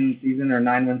 8-win season or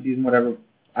 9-win season, whatever.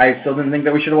 I still didn't think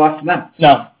that we should have lost to them.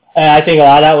 No, and I think a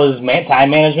lot of that was time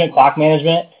management, clock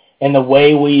management, and the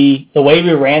way we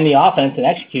ran the offense and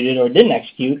executed or didn't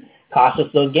execute cost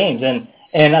us those games.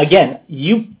 And again,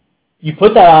 you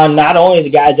put that on not only the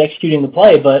guys executing the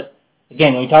play, but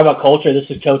again, when we talk about culture, this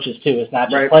is coaches too. It's not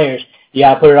just players. You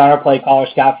got to put it on our play caller,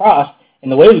 Scott Frost,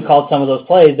 and the way we called some of those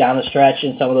plays down the stretch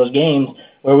in some of those games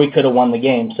where we could have won the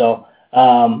game. So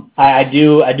I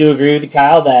do agree with you,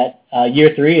 Kyle, that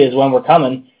year 3 is when we're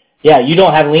coming. yeah, you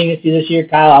don't have leniency this year,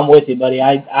 Kyle. I'm with you, buddy.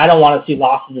 I don't want to see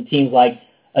losses to teams like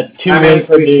a 2-win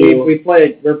Purdue. We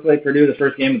played Purdue the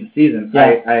first game of the season.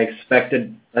 Yeah. I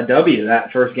expected a W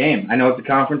that first game. I know it's a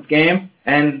conference game,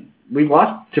 and we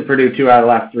lost to Purdue 2 out of the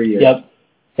last 3 years. Yep.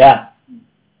 Yeah.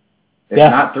 It's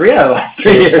not 3 out of the last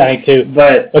 3 years. I think too.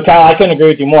 But Kyle, I couldn't agree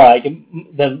with you more. Like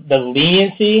the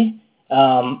leniency,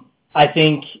 I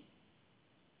think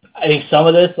some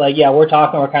of this, like, we're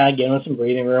kind of giving them some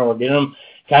breathing room. We're giving them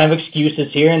kind of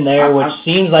excuses here and there, which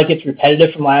seems like it's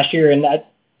repetitive from last year. And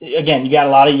that, again, you got a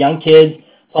lot of young kids,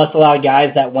 plus a lot of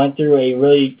guys that went through a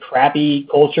really crappy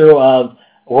culture of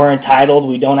we're entitled,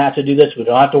 we don't have to do this, we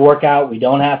don't have to work out, we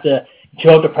don't have to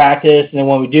show up to practice, and then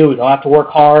when we do, we don't have to work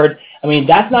hard. I mean,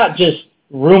 that's not just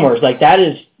rumors. Like, that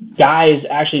is guys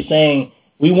actually saying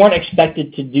we weren't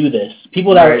expected to do this.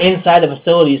 People that are inside the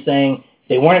facility saying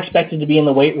they weren't expected to be in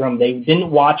the weight room. They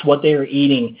didn't watch what they were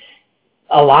eating.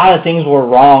 A lot of things were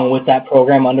wrong with that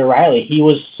program under Riley. He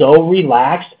was so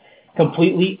relaxed,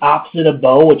 completely opposite of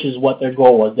Bo, which is what their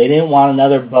goal was. They didn't want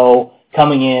another Bo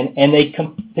coming in, and they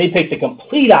picked the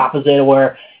complete opposite of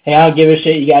where, hey, I don't give a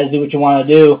shit. You guys do what you want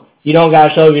to do. You don't got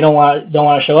to show up. You don't want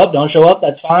to show up. Don't show up.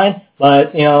 That's fine.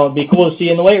 But it'd be cool to see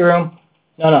you in the weight room.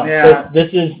 No. Yeah. This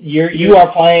is you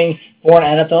are playing for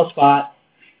an NFL spot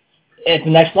at the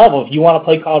next level. If you want to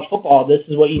play college football, this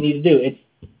is what you need to do. It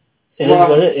is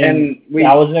what it is. And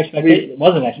that was an expectation. It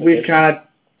wasn't an expectation.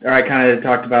 I kind of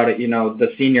talked about it.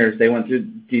 The seniors, they went through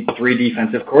 3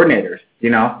 defensive coordinators.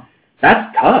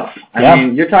 That's tough. I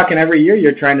mean, you're talking every year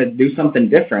you're trying to do something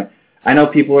different. I know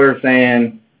people are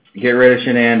saying, get rid of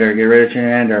Shenander.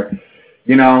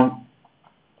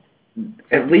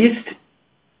 At least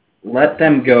let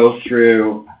them go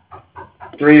through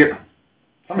 3 or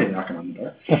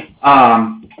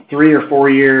 4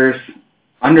 years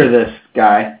under this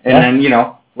guy, and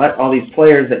then, let all these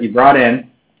players that you brought in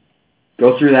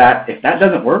go through that. If that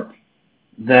doesn't work,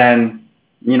 then,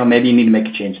 maybe you need to make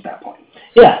a change at that point.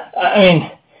 Yeah, I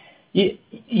mean, you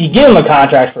give them a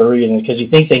contract for a reason because you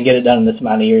think they can get it done in this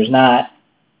amount of years, not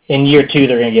in year 2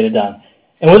 they're going to get it done.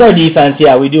 And with our defense,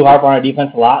 we do harp on our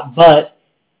defense a lot, but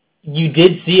you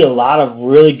did see a lot of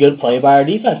really good play by our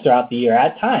defense throughout the year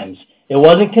at times. It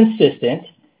wasn't consistent.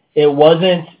 It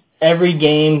wasn't every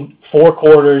game, 4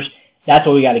 quarters. That's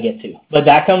what we got to get to. But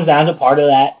that comes down to part of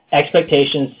that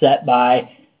expectation set by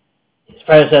his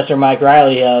predecessor, Mike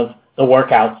Riley, of the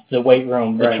workouts, the weight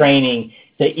room, the training,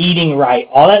 the eating right.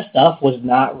 All that stuff was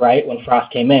not right when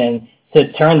Frost came in.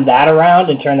 To turn that around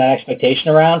and turn that expectation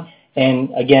around,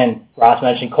 and again, Ross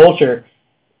mentioned culture.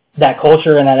 That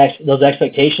culture and those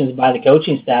expectations by the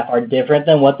coaching staff are different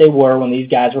than what they were when these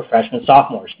guys were freshmen,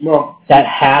 sophomores. Well,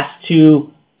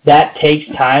 that takes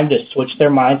time to switch their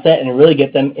mindset and really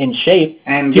get them in shape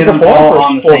and get them all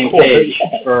on the same page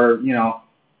for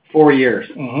 4 years.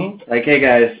 Mm-hmm. Like, hey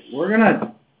guys, we're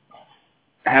gonna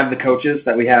have the coaches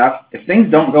that we have. If things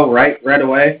don't go right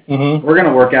away, we're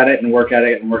gonna work at it and work at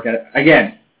it and work at it.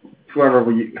 Again, whoever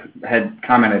we had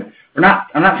commented, I'm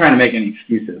not trying to make any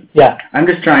excuses. Yeah. I'm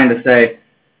just trying to say,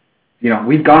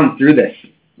 we've gone through this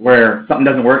where something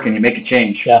doesn't work and you make a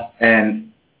change. Yeah.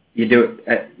 And you do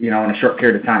it, in a short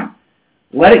period of time.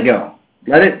 Let it go.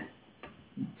 Let it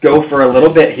go for a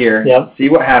little bit here. Yep. See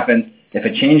what happens. If a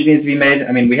change needs to be made,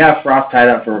 I mean, we have Frost tied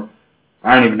up for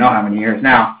I don't even know how many years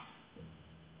now.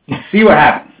 See what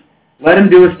happens. Let him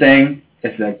do his thing.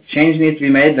 If the change needs to be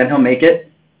made, then he'll make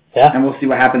it. Yeah. And we'll see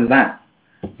what happens then.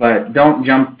 But don't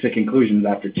jump to conclusions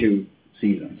after 2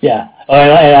 seasons. Yeah.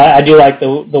 I do like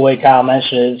the way Kyle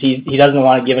mentioned it. He doesn't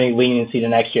want to give any leniency to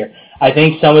next year. I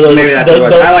think some of those... Maybe that's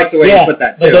I like the way you put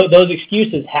that, too. But those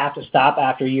excuses have to stop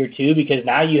after year 2 because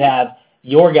now you have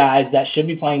your guys that should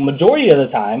be playing majority of the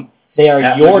time. They are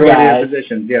your guys.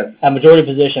 Positions, yes. At majority of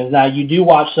positions. Now, you do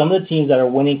watch some of the teams that are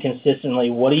winning consistently.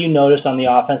 What do you notice on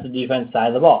the offensive defense side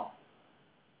of the ball?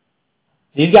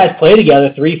 These guys play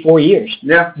together 3-4 years.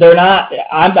 Yeah. They're not.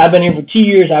 I've been here for 2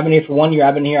 years. I've been here for 1 year.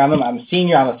 I've been here. I'm a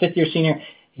senior. I'm a 5th-year senior.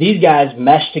 These guys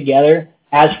mesh together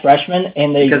as freshmen,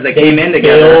 and they came in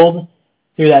together build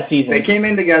through that season. They came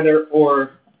in together,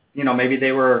 or maybe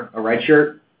they were a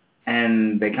redshirt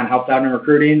and they kind of helped out in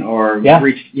recruiting, or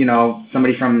reached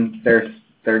somebody from their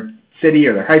city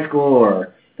or their high school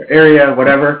or their area,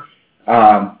 whatever,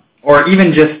 or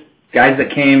even just guys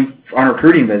that came on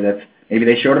recruiting visits. Maybe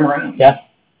they showed them around. Yeah.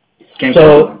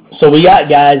 So we got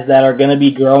guys that are going to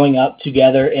be growing up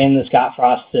together in the Scott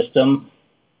Frost system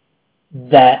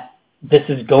that this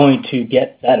is going to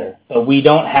get better. But we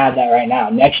don't have that right now.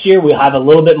 Next year we'll have a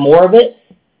little bit more of it.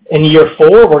 In year 4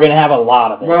 we're going to have a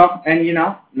lot of it. Well, and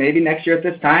maybe next year at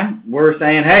this time we're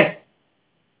saying, hey,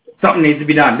 something needs to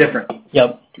be done different.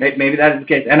 Yep. maybe that is the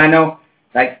case. And I know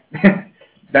that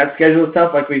that schedule is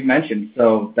tough, like we've mentioned.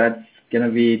 So that's going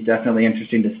to be definitely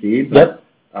interesting to see. But, yep.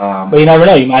 But you never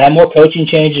know. You might have more coaching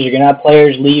changes. You're going to have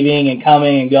players leaving and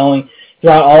coming and going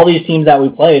throughout all these teams that we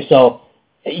play. So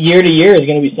year to year is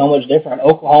going to be so much different.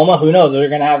 Oklahoma, who knows? They're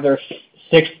going to have their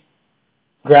 6th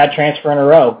grad transfer in a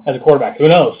row as a quarterback. Who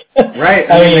knows? Right.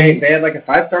 I mean, they had like a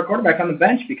 5-star quarterback on the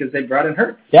bench because they brought in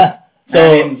Hurts. Yeah.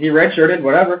 So he redshirted,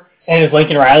 whatever. And is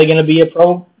Lincoln Riley going to be a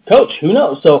pro coach? Who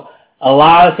knows? So a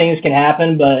lot of things can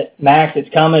happen, but Max,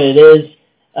 it's coming. It is.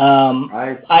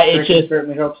 I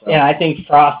certainly hope so. Yeah, I think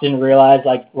Frost didn't realize,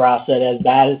 like Ross said,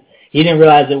 he didn't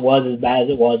realize it was as bad as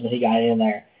it was when he got in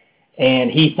there.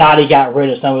 And he thought he got rid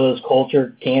of some of those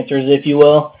culture cancers, if you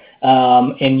will.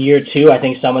 In year 2, I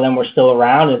think some of them were still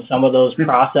around, and some of those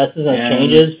processes and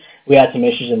changes. We had some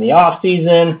issues in the off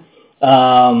season.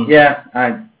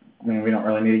 I mean, we don't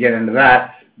really need to get into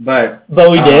that, but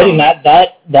we did, and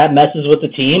that messes with the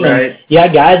team. Right. And you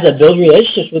have guys that build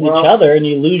relationships with each other, and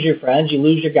you lose your friends, you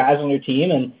lose your guys on your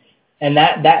team, and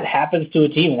that happens to a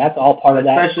team, and that's all part of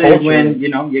that. Especially when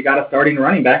you got a starting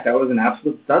running back that was an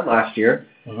absolute stud last year,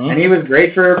 and he was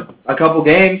great for a couple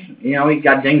games. He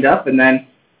got dinged up, and then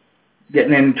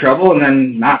getting in trouble, and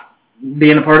then not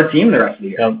being a part of the team the rest of the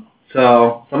year. Yep.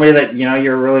 So somebody that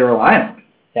you're really relying on.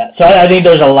 Yeah, so I think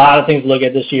there's a lot of things to look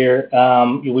at this year.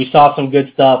 We saw some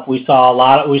good stuff. We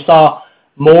saw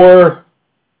more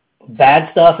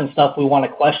bad stuff and stuff we want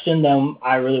to question than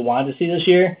I really wanted to see this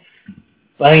year.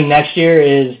 But I think next year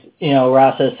is,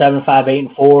 Ross says 7-5,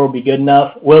 8-4 will be good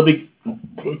enough. Will be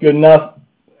good enough.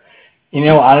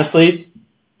 Honestly,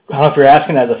 I don't know if you're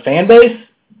asking as a fan base,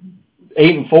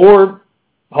 8-4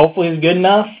 hopefully is good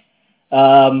enough.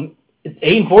 8-4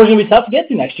 is going to be tough to get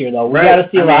to next year, though. We got to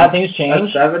see a lot of things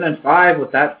change. 7-5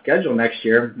 with that schedule next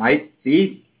year might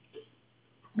be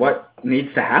what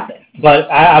needs to happen. But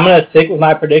I'm going to stick with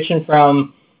my prediction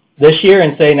from this year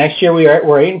and say next year we're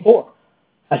 8-4.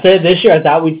 I said this year I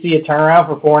thought we'd see a turnaround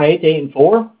from 4-8 to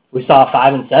 8-4. We saw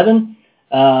 5-7.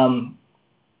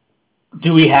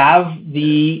 Do we have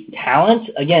the talent?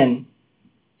 Again,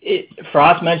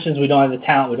 Frost mentions we don't have the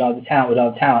talent. We don't have the talent. We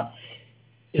don't have talent.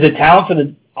 Is it talent for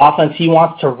the offense he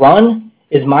wants to run?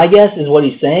 Is my guess is what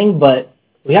he's saying. But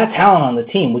we got talent on the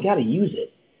team. We got to use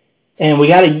it, and we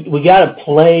got to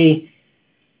play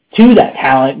to that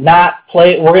talent. Not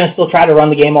play. We're going to still try to run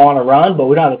the game on a run, but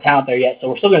we don't have the talent there yet. So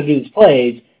we're still going to do these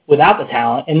plays without the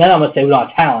talent. And then I'm going to say we don't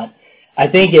have talent. I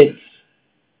think it's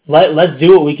let's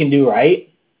do what we can do right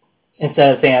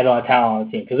instead of saying I don't have talent on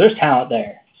the team, because there's talent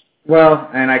there. Well,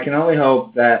 and I can only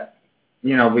hope that,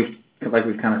 we've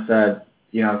kind of said,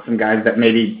 some guys that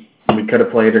maybe we could have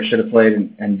played or should have played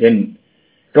and didn't.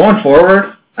 Going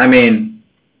forward, I mean,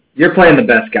 you're playing the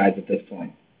best guys at this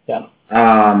point. Yeah.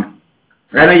 I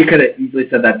know you could have easily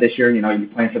said that this year, you're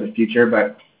playing for the future,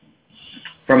 but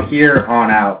from here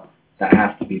on out, that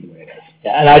has to be the way it is.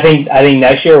 Yeah, and I think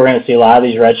next year we're going to see a lot of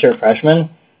these redshirt freshmen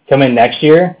come in next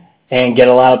year and get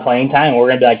a lot of playing time. We're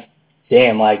going to be like,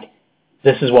 damn,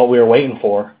 this is what we were waiting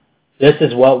for. This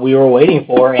is what we were waiting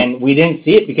for, and we didn't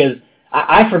see it because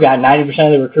I forgot 90%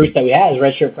 of the recruits that we had as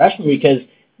redshirt freshmen because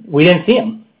we didn't see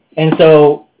them. And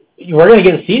so we're going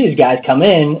to get to see these guys come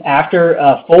in after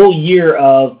a full year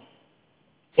of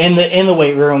in the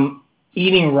weight room,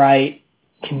 eating right,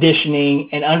 conditioning,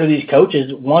 and under these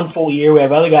coaches, 1 full year. We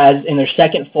have other guys in their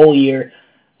second full year,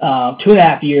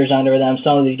 2.5 years under them,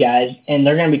 some of these guys, and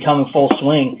they're going to be coming full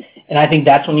swing. And I think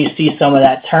that's when you see some of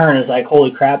that turn. It's like,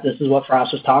 holy crap, this is what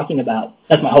Frost was talking about.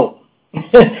 That's my hope.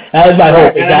 That is my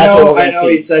hope. And I know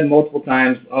he said multiple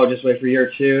times, just wait for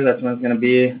year 2. That's when it's going to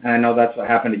be. And I know that's what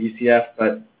happened at UCF.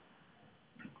 But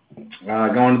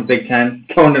going to the Big Ten,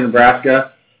 going to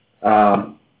Nebraska,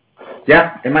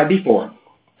 it might be 4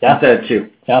 instead of 2.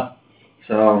 Yeah.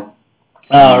 So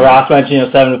Ross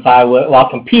mentioned 7-5 while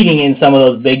competing in some of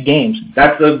those big games.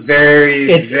 That's a very,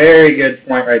 very good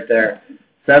point right there.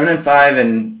 7-5,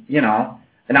 and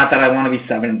and not that I want to be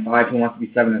 7-5. Who wants to be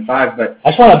 7-5? But I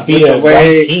just want to beat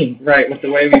a team. Right, with the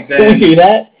way we've been. Can we do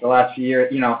that? The last few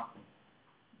years,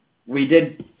 we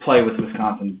did play with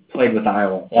Wisconsin, played with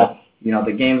Iowa. Yeah. But,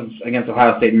 the games against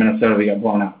Ohio State and Minnesota, we got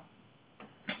blown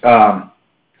out.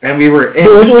 And we were.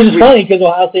 Which is funny because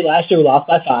Ohio State last year we lost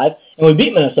by 5, and we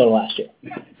beat Minnesota last year.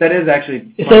 That is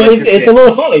actually. So it's a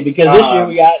little funny because this year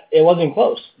it wasn't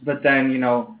close. But then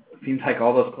it seems like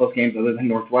all those close games other than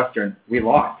Northwestern, we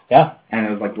lost. Yeah. And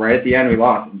it was like right at the end we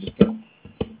lost, and just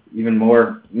even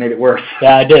more made it worse.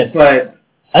 Yeah, I did. But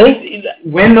I think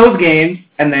win those games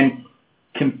and then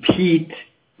compete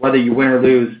whether you win or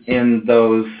lose in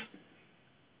those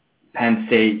Penn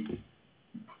State,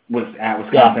 at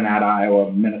Wisconsin, at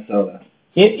Iowa, Minnesota.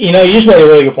 You know, you just made a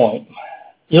really good point.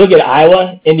 You look at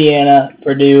Iowa, Indiana,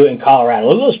 Purdue, and Colorado.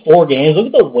 Look at those 4 games. Look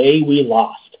at the way we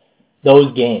lost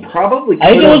those games. Probably.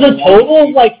 I think it was a total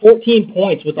of like 14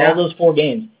 points with all those 4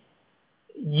 games.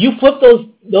 You flip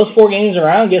those 4 games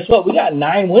around, guess what? We got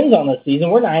 9 wins on this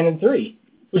season. We're 9-3,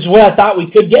 which is what I thought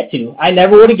we could get to. I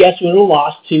never would have guessed we would have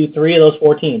lost to 3 of those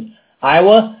 4 teams.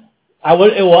 Iowa, I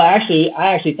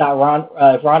actually thought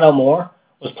if Rondell Moore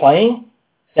was playing,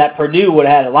 that Purdue would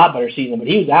have had a lot better season, but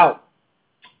he was out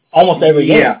almost every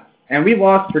game. Yeah, and we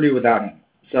lost Purdue without him.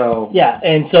 So yeah,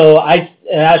 and so I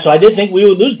did think we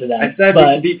would lose to them. I said we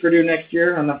should beat Purdue next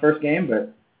year on the first game,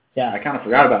 but I kind of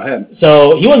forgot about him.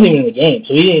 So he wasn't even in the game,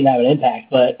 so he didn't even have an impact.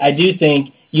 But I do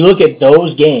think you look at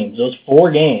those games, those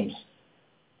 4 games.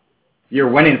 You're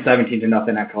winning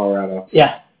 17-0 at Colorado.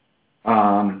 Yeah.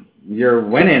 You're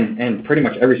winning in pretty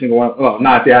much every single one. Well,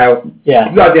 not the Iowa.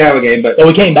 Yeah. Not the Iowa game, but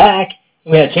we came back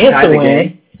and we had a chance to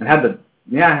win. And had the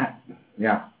yeah.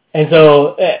 And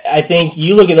so I think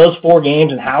you look at those 4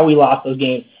 games and how we lost those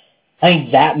games. I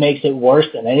think that makes it worse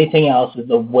than anything else is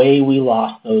the way we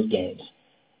lost those games.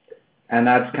 And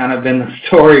that's kind of been the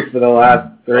story for the last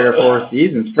 3 or 4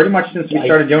 seasons. Pretty much since we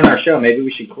started doing our show. Maybe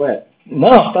we should quit.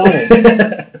 No, fine.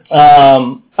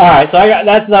 All right, so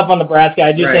that's enough on Nebraska.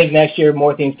 I do think next year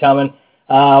more things coming.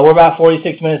 We're about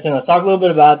 46 minutes in. Let's talk a little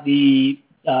bit about the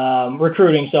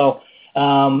recruiting. So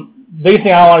biggest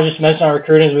thing I want to just mention on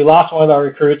recruiting is we lost one of our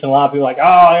recruits, and a lot of people are like,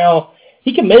 oh, you know,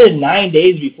 he committed 9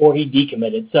 days before he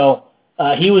decommitted. So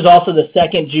he was also the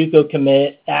second JUCO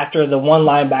commit after the one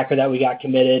linebacker that we got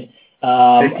committed.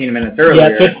 15 minutes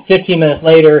earlier. Yeah, 15 minutes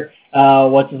later.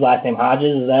 What's his last name?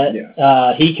 Hodges, is that?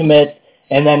 Yeah. He commits,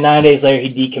 and then 9 days later he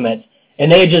decommits.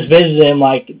 And they had just visited him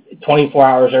like 24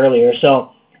 hours earlier.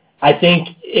 So I think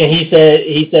he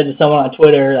said to someone on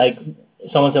Twitter, like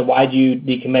someone said, "Why'd you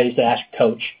decommit?" He said, "Ask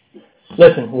coach."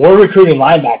 Listen, we're recruiting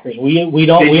linebackers. We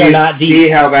are not deep. See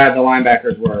how bad the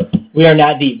linebackers were. We are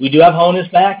not deep. We do have Honus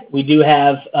back. We do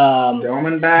have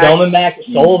Doman back.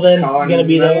 Sullivan's going to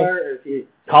be there.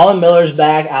 Colin Miller's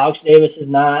back. Alex Davis is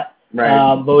not.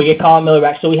 Right. But we get Colin Miller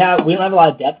back. So we don't have a lot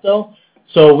of depth though.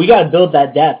 So we got to build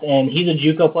that depth. And he's a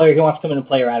JUCO player. He wants to come in and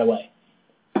play right away.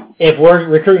 If we're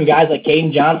recruiting guys like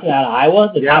Caden Johnson out of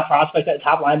Iowa, the top prospect,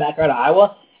 top linebacker out of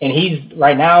Iowa, and he's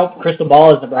right now crystal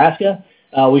ball is Nebraska.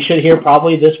 We should hear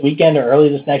probably this weekend or early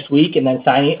this next week, and then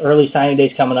early signing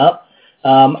days coming up.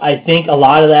 I think a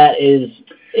lot of that is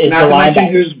not the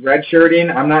linebacker who's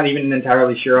redshirting. I'm not even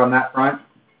entirely sure on that front.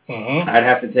 Mm-hmm. I'd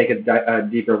have to take a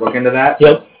deeper look into that.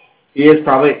 Yep. He is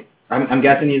probably. I'm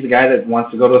guessing he's a guy that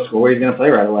wants to go to a school where he's going to play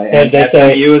right away. And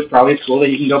SMU is probably a school that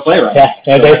you can go play right. Yeah,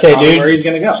 and they say, dude, where he's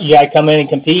going to go. You got to come in and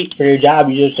compete for your job.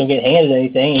 You just don't get handed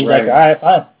anything. And he's like, all right,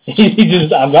 fine.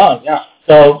 I'm gone. Yeah.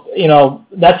 So,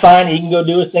 that's fine. He can go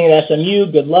do his thing at SMU.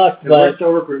 Good luck. But we're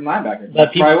still recruiting linebackers.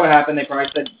 That's probably what happened. He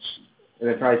probably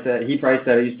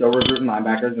said he's still recruiting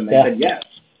linebackers, and they said yes.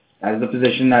 That is the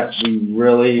position that we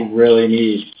really, really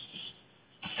need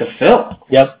to fill.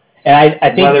 Yep. And I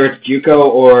think whether it's JUCO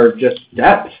or just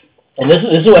depth. And this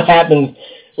is what happens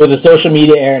with the social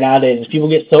media era nowadays. Is people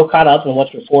get so caught up in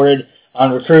what's reported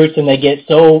on recruits, and they get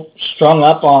so strung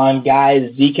up on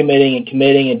guys decommitting and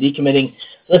committing and decommitting.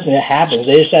 Listen, it happens.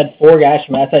 They just had 4 guys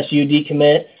from FSU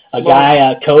decommit. A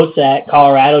guy, Coates at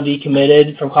Colorado,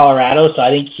 decommitted from Colorado. So I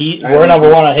think we're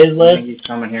number 1 on his list. I think he's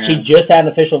coming here. He just had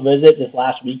an official visit this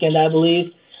last weekend, I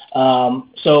believe.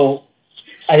 So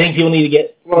I think people need to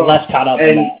get less caught up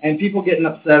in that. And people getting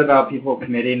upset about people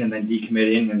committing and then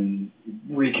decommitting and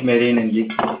recommitting and do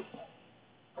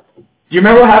you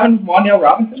remember what happened to Wan'Dale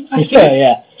Robinson?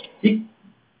 Yeah.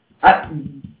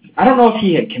 I don't know if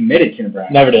he had committed to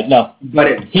Nebraska. Never did, no.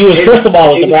 But he was crystal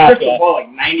ball with Nebraska. He was crystal ball like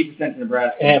 90% to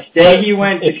Nebraska. And then he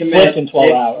went to commit. Flipped in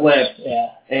 12 hours. Flipped. Yeah.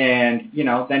 And,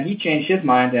 then he changed his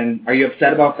mind. And are you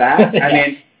upset about that? I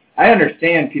mean, I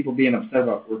understand people being upset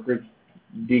about recruits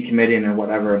decommitting or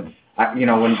whatever.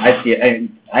 When I see it,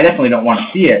 I definitely don't want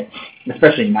to see it,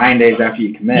 especially 9 days after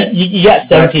you commit. You got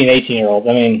 17, 18-year-olds.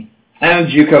 I mean, I know a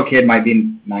JUCO kid might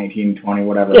be 19, 20,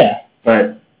 whatever. Yeah.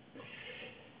 But,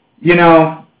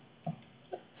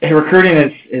 recruiting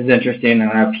is interesting, and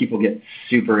I know people get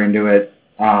super into it.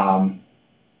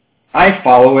 I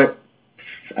follow it.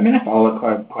 I follow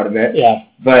it quite a bit. Yeah.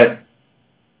 But,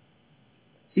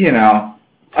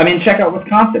 check out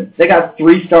Wisconsin. They got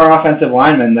 3-star offensive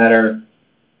linemen that are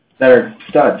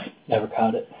studs. Never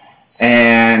caught it.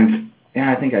 And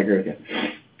I think I agree with you.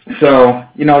 So,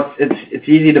 it's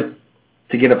easy to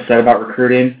get upset about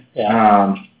recruiting.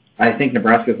 Yeah. I think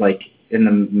Nebraska's like in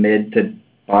the mid to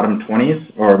bottom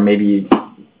 20s or maybe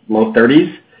low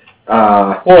 30s.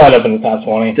 We'll end up in the top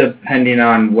 20. Depending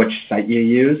on which site you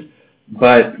use.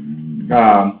 But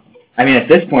I mean, at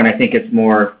this point, I think it's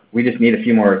more. We just need a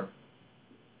few more.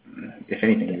 If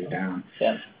anything, he's down.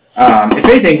 Yeah. If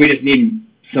anything, we just need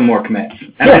some more commits.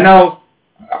 And I know,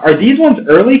 are these ones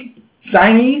early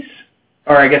signees?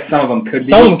 Or I guess some of them could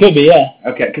be. Some of them could be, yeah.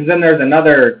 Okay, because then there's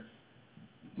another.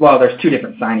 Well, there's 2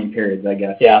 different signing periods, I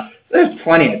guess. Yeah. There's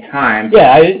plenty of time.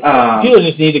 Yeah, people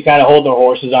just need to kind of hold their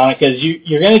horses on it because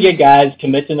you're going to get guys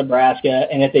commit to Nebraska,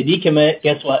 and if they decommit,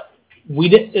 guess what?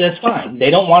 That's fine. They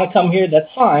don't want to come here.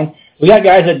 That's fine. We got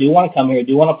guys that do want to come here,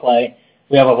 do want to play.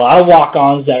 We have a lot of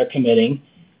walk-ons that are committing,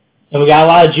 and we got a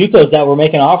lot of JUCOs that we're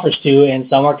making offers to, and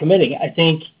some are committing. I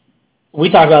think we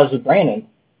talked about this with Brandon.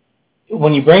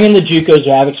 When you bring in the JUCOs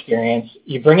who have experience,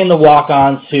 you bring in the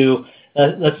walk-ons who,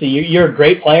 let's see, you're a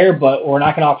great player, but we're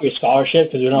not going to offer you a scholarship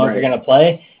because we don't know if you're going to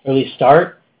play or at least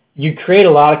start. You create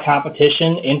a lot of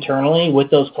competition internally with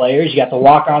those players. You got the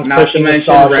walk-ons pushing the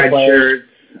scholarship players.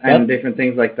 And different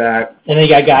things like that. And then you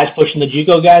got guys pushing the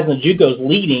JUCO guys, and the JUCOs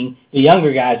leading the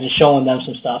younger guys and showing them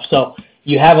some stuff. So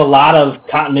you have a lot of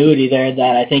continuity there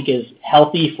that I think is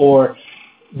healthy for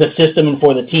the system and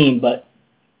for the team. But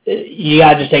you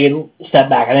got to just take a step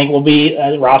back. I think we'll be,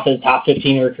 Ross said, top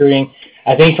 15 in recruiting.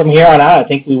 I think from here on out, I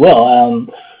think we will.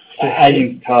 I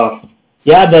think it's tough.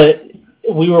 Yeah,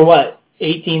 we were,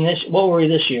 18 this? What were we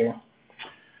this year?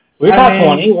 We were top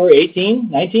 20. We were 18,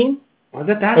 19? Was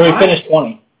it that Or high? we finished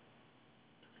 20.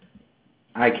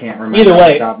 I can't remember. Either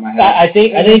way, off the top of my head. I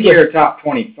think we were top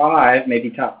 25, maybe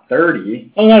top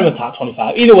 30. I'm not even top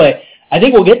 25. Either way, I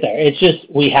think we'll get there. It's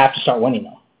just we have to start winning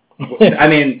though. I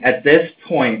mean, at this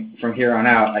point, from here on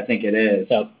out, I think it is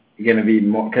going to be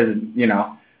more because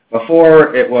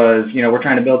before it was we're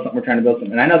trying to build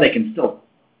something, and I know they can still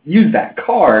use that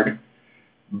card,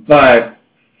 but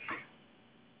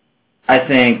I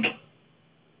think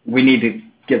we need to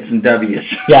get some W's.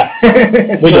 Yeah,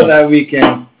 so that we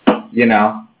can,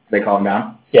 they calm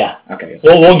down. Yeah. Okay.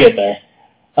 We'll get there.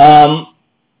 So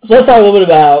let's talk a little bit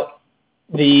about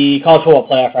the college football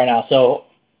playoff right now. So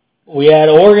we had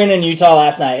Oregon and Utah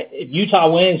last night. If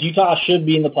Utah wins, Utah should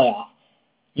be in the playoff.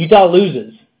 Utah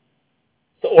loses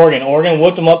to Oregon. Oregon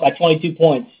whooped them up by 22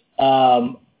 points.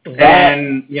 And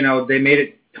they made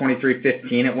it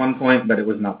 23-15 at one point, but it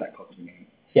was not that close a game.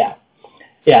 Yeah.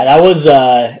 Yeah, that was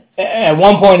at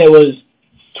one point it was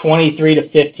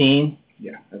 23-15.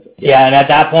 Yeah. Yeah, and at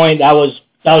that point that was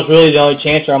really the only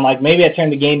chance where I'm like, maybe I turn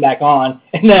the game back on,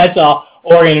 and then I saw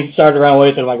Oregon started to run away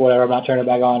with it. I'm like, whatever, I'm not turning it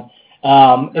back on.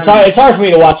 It's hard for me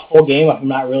to watch the full game if I'm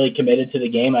not really committed to the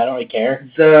game. I don't really care.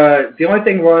 The only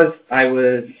thing was I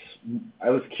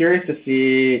was curious to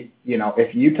see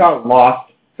if Utah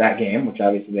lost that game, which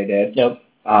obviously they did. Yep.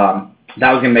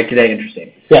 That was going to make today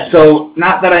interesting. Yeah. So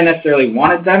not that I necessarily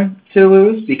wanted them to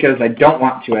lose because I don't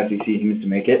want 2 SEC teams to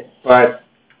make it, but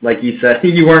like you said,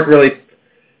 you weren't really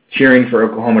cheering for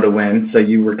Oklahoma to win, so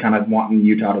you were kind of wanting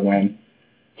Utah to win.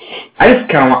 I just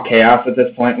kind of want chaos at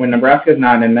this point. When Nebraska's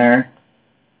not in there,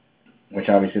 which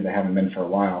obviously they haven't been for a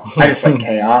while, I just like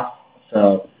chaos.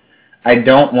 So I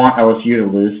don't want LSU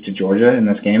to lose to Georgia in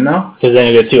this game, though. Because then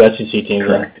you get 2 SEC teams.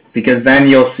 Correct. Because then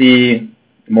you'll see,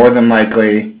 more than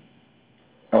likely,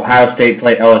 Ohio State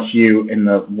play LSU in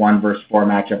the 1-4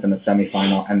 matchup in the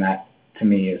semifinal, and that, to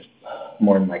me, is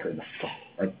more than likely the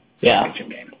championship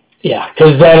game. Yeah,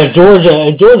 because then if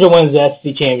Georgia wins the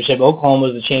SEC championship, Oklahoma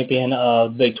is the champion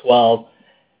of Big 12.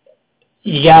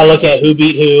 You got to look at who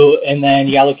beat who, and then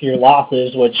you got to look at your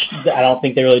losses, which I don't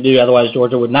think they really do. Otherwise,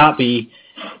 Georgia would not be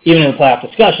even in the playoff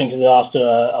discussion because they lost to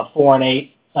a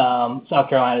 4-8 South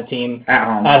Carolina team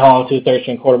at home to a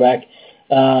third-string quarterback.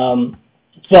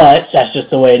 But that's just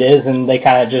the way it is, and they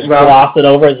kind of just glossed it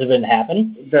over as if it didn't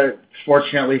happen.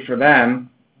 Fortunately for them,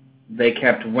 they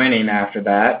kept winning after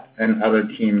that, and other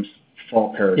teams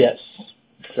faltered. Yes.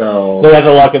 So that's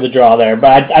the luck of the draw there.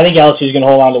 But I think LSU is going to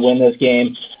hold on to win this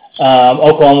game.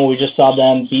 Oklahoma, we just saw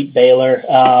them beat Baylor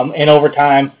in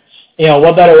overtime.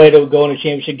 What better way to go in a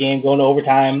championship game, go into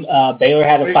overtime? Baylor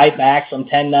had to fight back from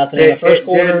 10-0 in the first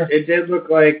quarter. It did look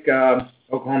like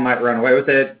Oklahoma might run away with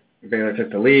it. Baylor took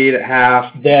the lead at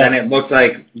half. Then it looked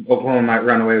like Oklahoma might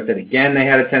run away with it again. They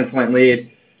had a 10-point lead.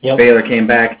 Yep. Baylor came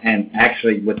back and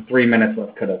actually, with 3 minutes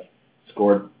left, could have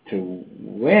scored to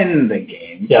win the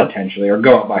game, potentially, or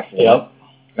go up by 4. Yep.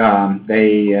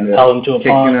 They ended up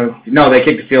kicking they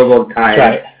kicked a field goal to tie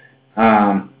it.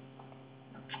 Right.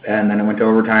 And then it went to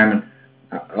overtime,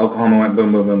 and Oklahoma went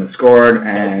boom, boom, boom, and scored,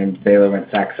 and Baylor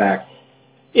went sack.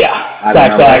 Yeah,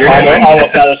 sack,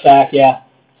 almost got a sack, yeah.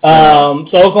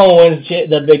 So Oklahoma wins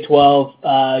the Big 12.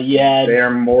 They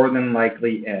are more than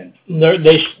likely in.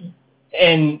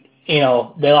 And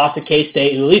they lost to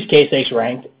K-State, who at least K-State's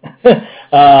ranked.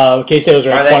 K-State was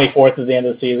ranked 24th at the end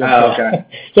of the season. Oh, okay.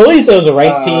 So at least it was a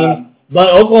ranked team. But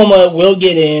Oklahoma will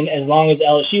get in as long as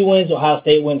LSU wins, Ohio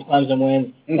State wins, Clemson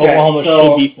wins. Okay, Oklahoma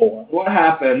should be 4. What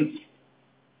happens,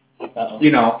 Uh-oh.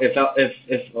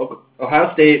 if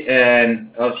Ohio State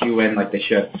and LSU win like they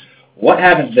should, what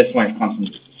happens at this point if Clemson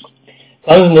loses?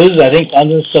 Clemson loses. I think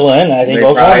Clemson's still in. I think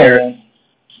Oklahoma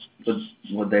wins.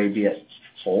 Would they be at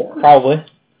 4? Probably.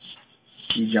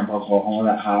 You jump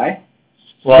Oklahoma that high?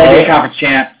 Well, they'd be a conference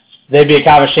champ. They'd be a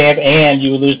conference champ, and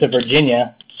you would lose to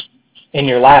Virginia in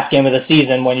your last game of the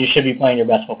season when you should be playing your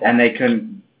best football. And they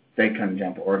couldn't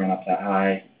jump Oregon up that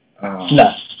high.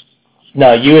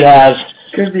 No, you would have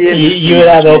you would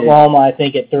have Oklahoma, I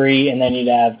think, at 3, and then you'd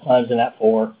have Clemson at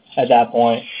 4 at that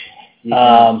point.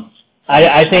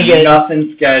 I think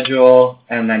nothing schedule,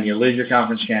 and then you lose your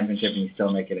conference championship, and you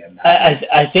still make it in.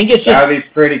 I think it's just that would be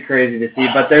pretty crazy to see.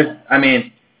 But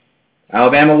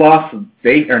Alabama lost.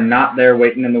 They are not there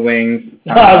waiting in the wings.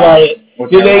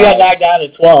 Dude, they got knocked out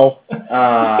at 12.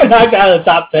 Knocked out of the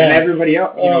top 10. And everybody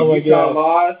else, Utah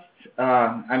God.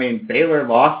 lost. Baylor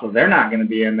lost, so they're not going to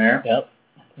be in there. Yep.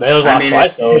 Baylor's lost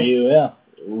twice,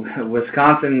 though.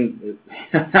 Wisconsin.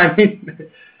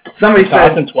 Somebody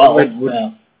Wisconsin said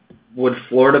 12. Would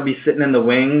Florida be sitting in the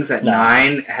wings at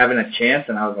 9, having a chance?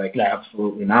 And I was like,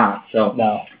 absolutely not. So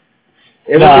no.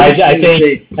 I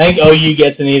think OU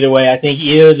gets in either way. I think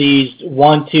either of these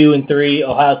 1, 2, and 3,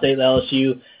 Ohio State,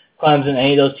 LSU, Clemson,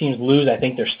 any of those teams lose, I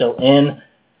think they're still in.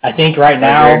 I think right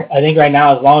now,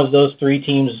 as long as those 3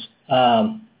 teams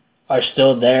are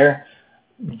still there,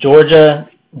 Georgia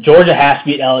has to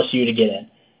beat LSU to get in.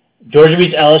 Georgia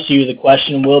beats LSU. The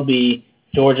question will be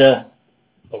Georgia,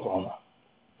 Oklahoma.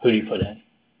 Who do you put in?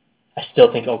 I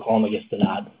still think Oklahoma gets the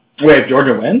nod. Wait, if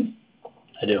Georgia wins?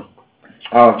 I do.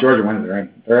 Oh, if Georgia wins, they're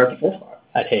in. They're at the 4th spot.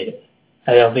 I'd hate it.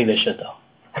 I don't think they should, though.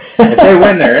 If they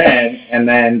win, they're in, and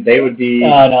then they would be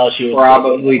LSU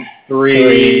probably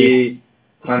 3.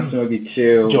 Clemson would be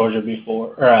 2. Georgia would be 4.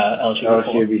 Or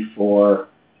LSU would be 4.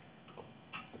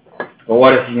 But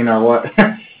what if, what?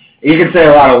 You can say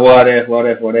a lot of what if,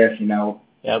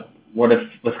 Yep. What if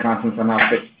Wisconsin somehow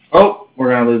fits? Oh,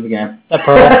 we're going to lose again. That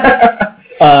pearl. I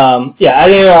think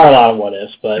there are a lot of what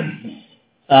ifs, but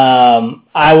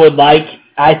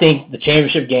I think the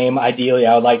championship game, ideally,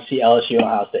 I would like to see LSU and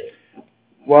Ohio State.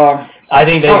 Well, I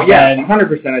think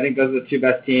 100%. I think those are the 2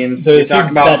 best teams. You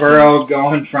talk about Burrow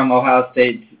going from Ohio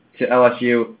State to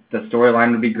LSU. The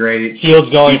storyline would be great. Fields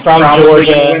going from Georgia. Georgia.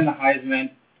 He's going to win the Heisman.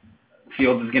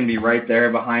 Fields is going to be right there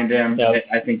behind him. Yep.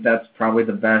 I think that's probably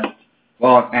the best.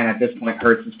 Well, and at this point,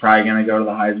 Hurts is probably going to go to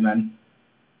the Heisman.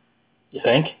 You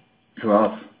think? Who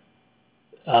else?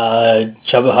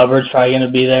 Chuba Hubbard's probably going to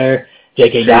be there.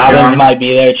 J.K. Dobbins might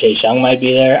be there. Chase Young might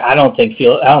be there. I don't think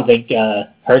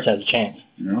Hurts has a chance.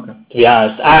 Okay. To be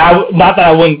honest, not that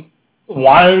I wouldn't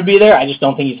want him to be there. I just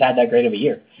don't think he's had that great of a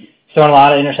year. He's thrown a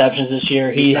lot of interceptions this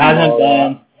year. He hasn't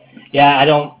been. Yeah, I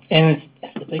don't. And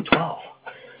it's the Big 12.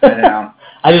 Yeah.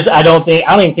 I don't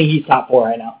even think he's top 4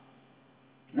 right now.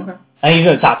 Okay. I think he's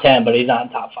in the top 10, but he's not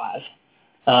in top 5.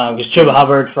 Because Chuba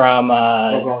Hubbard from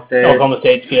Oklahoma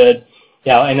State's good.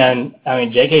 Yeah, and then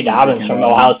J.K. Dobbins from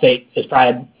Ohio State is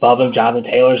probably above him. Jonathan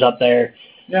Taylor's up there.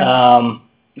 Yeah.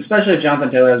 Especially if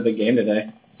Jonathan Taylor has a big game today.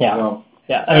 Yeah. So.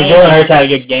 Yeah. Jalen Hurts had a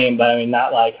good game, but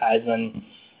not like Heisman.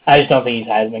 I just don't think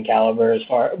he's Heisman caliber as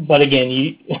far. But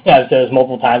again, I've said this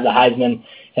multiple times. The Heisman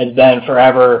has been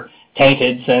forever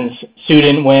tainted since Sue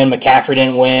didn't win, McCaffrey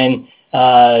didn't win.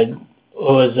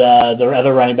 Who was the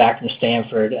other running back from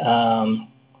Stanford?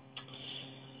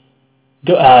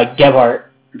 Gebhardt.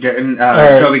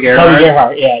 Toby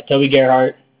Gerhart. Toby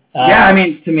Gerhart.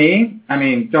 To me,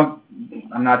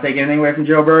 I'm not taking anything away from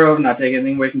Joe Burrow. I'm not taking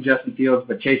anything away from Justin Fields,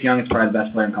 but Chase Young is probably the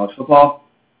best player in college football.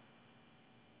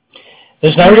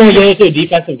 There's never going to get into a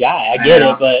defensive guy. I get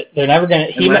it, but they're never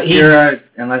going to.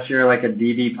 Unless you're like a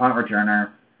DB punt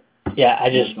returner. Yeah,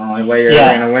 That's the only way you're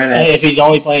ever going to win it. If he's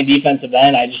only playing defensive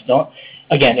end, I just don't.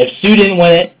 Again, if Sue didn't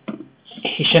win it,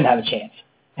 he shouldn't have a chance.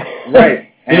 Right.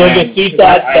 You look at Sue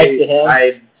stats next to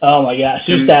him. Oh my gosh,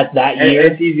 Sue stats that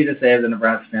year. It's easy to say as a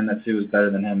Nebraska fan that Sue is better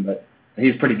than him, but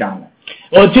he's pretty dominant.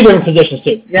 Well, it's 2 different positions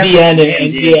too. Yeah, the end and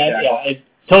it's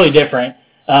totally different.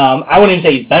 I wouldn't even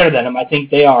say he's better than him. I think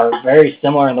they are very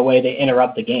similar in the way they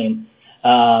interrupt the game.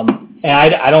 And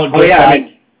I don't. I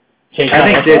think Chase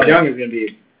Young is going to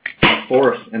be a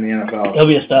force in the NFL. He'll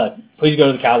be a stud. Please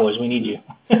go to the Cowboys. We need you.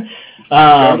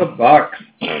 Go to the Bucks.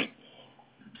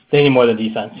 They need more than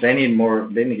defense. They need more.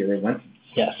 They need to get rid of Winston.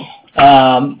 Yes.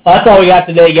 That's all we got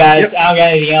today, guys. Yep. I don't got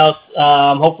anything else.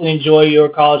 Hopefully enjoy your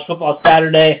college football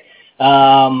Saturday.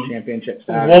 Championship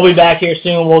status. We'll be back here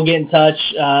soon. We'll get in touch.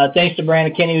 Thanks to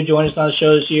Brandon Kinney who joined us on the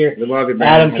show this year. We love you,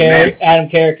 Brandon. Adam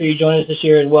Carricker, you joined us this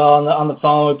year as well on the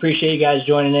phone. We appreciate you guys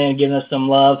joining in and giving us some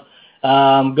love.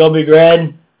 Go Big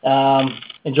Red.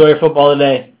 Enjoy your football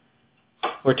today.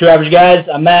 We're Two Average Guys.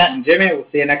 I'm Matt. I'm Jimmy. We'll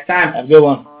see you next time. Have a good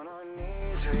one.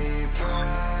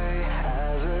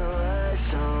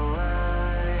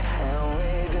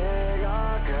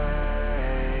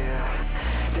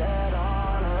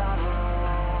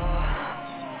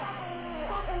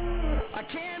 I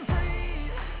can't